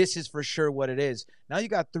 Like, this is for sure what it is. Now you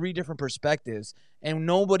got 3 different perspectives, and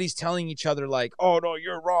nobody's telling each other like, oh, no,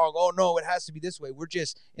 you're wrong. Oh, no, it has to be this way. We're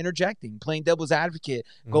just interjecting, playing devil's advocate,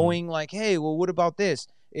 going like, hey, well, what about this?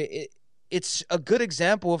 It's a good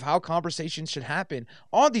example of how conversations should happen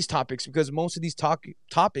on these topics because most of these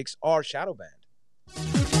topics are shadow banned.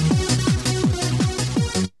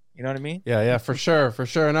 You know what I mean? Yeah, for sure.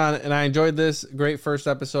 And I enjoyed this great first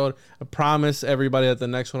episode. I promise everybody that the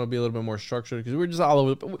next one will be a little bit more structured because we were just all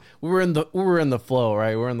over. We were in the flow,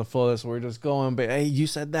 right? We're in the flow of this. We're just going. But hey, you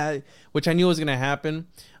said that, which I knew was gonna happen,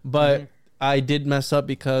 but I did mess up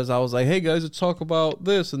because I was like, hey guys, let's talk about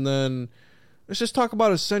this, and then let's just talk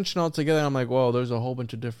about Ascension altogether. And I'm like, whoa, there's a whole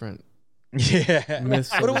bunch of different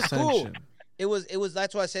myths But of it was Ascension. cool. It was.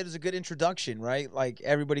 That's why I said it was a good introduction, right? Like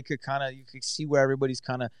everybody could you could see where everybody's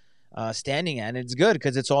kind of standing at, and it's good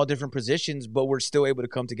because it's all different positions, but we're still able to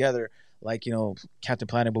come together, like Captain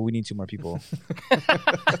Planet. But we need 2 more people.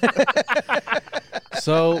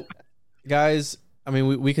 So, guys, I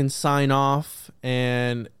mean, we can sign off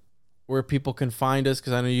and where people can find us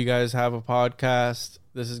because I know you guys have a podcast.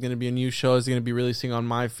 This is going to be a new show. It's going to be releasing on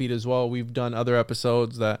my feed as well. We've done other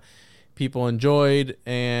episodes that people enjoyed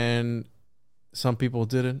and some people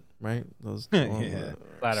didn't, right? Those Flat Earth.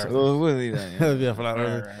 Yeah, flat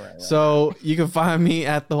earth. Right. So you can find me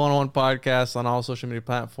at the 101 Podcast on all social media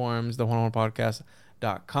platforms,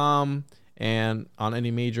 the101podcast.com, and on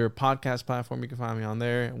any major podcast platform you can find me on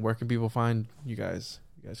there. And where can people find you guys?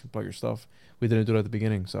 You guys can plug your stuff. We didn't do it at the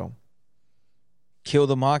beginning, so Kill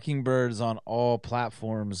the Mockingbirds on all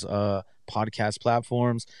platforms, podcast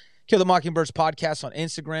platforms. Kill the Mockingbirds podcast on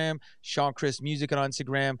Instagram, Sean Chris Music on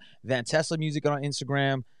Instagram, Van Tesla Music on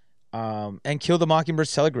Instagram, and Kill the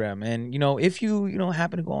Mockingbirds Telegram. And if you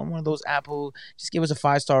happen to go on one of those Apple, just give us a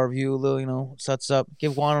 5-star review, a little suts up,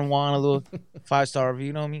 give Juan a little 5-star review.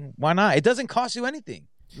 You know what I mean? Why not? It doesn't cost you anything,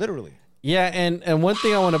 literally. yeah. And one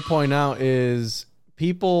thing I want to point out is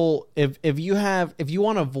people, if you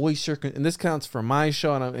want to voice your, and this counts for my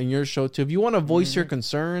show and your show too, if you want to voice your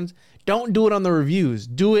concerns, don't do it on the reviews.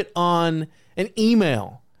 Do it on an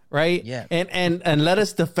email, right? Yeah. And let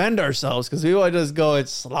us defend ourselves because we will just go and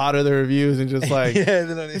slaughter the reviews and just like,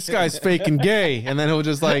 this guy's fake and gay, and then he'll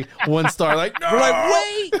just like 1 star, like, no! We're like,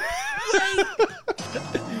 wait.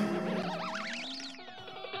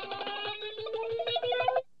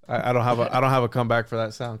 I don't have a comeback for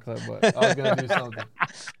that sound clip, but I was gonna do something.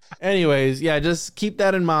 Anyways, yeah, just keep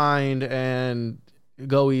that in mind and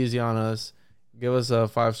go easy on us. Give us a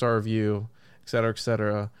 5-star review, et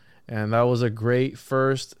cetera, and that was a great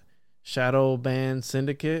first Shadow Band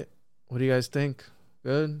Syndicate. What do you guys think?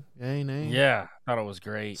 Good? Yay, nay? Yeah, thought it was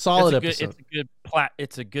great. Solid episode.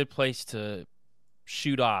 It's a good place to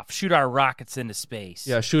shoot our rockets into space.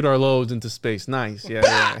 Yeah, shoot our loads into space. Nice.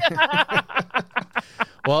 Yeah.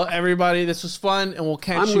 Well, everybody, this was fun, and we'll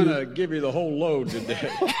catch you. I'm going to give you the whole load today.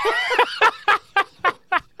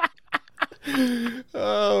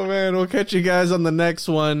 Oh, man. We'll catch you guys on the next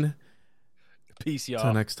one. Peace, y'all.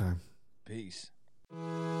 Till next time. Peace. Shadow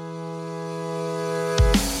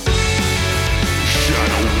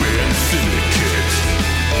Man Syndicate.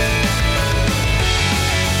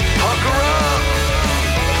 Pucker up!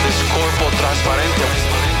 This corpo transparente.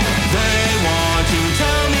 They want to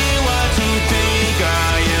tell me what to think.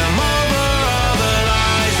 I am over all the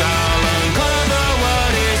lies. I'll uncover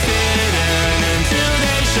what is hidden until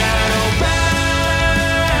they shadow ban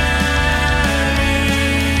me.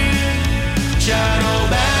 Shadow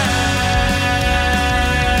ban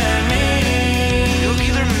me. You're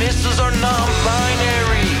either misses or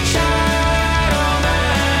non-binary. Shadow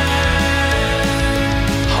ban.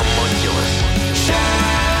 Homunculus.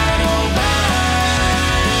 Shadow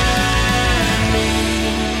ban me.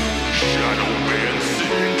 Shadow ban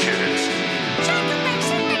Syndicate.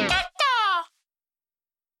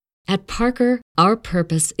 At Parker, our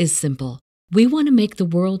purpose is simple. We want to make the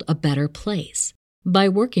world a better place by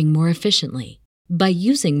working more efficiently, by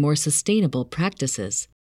using more sustainable practices,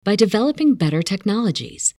 by developing better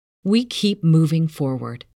technologies. We keep moving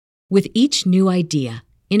forward. With each new idea,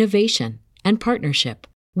 innovation, and partnership,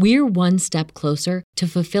 we're one step closer to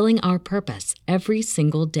fulfilling our purpose every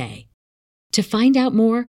single day. To find out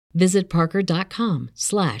more, visit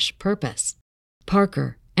parker.com/purpose.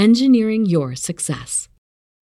 Parker, engineering your success.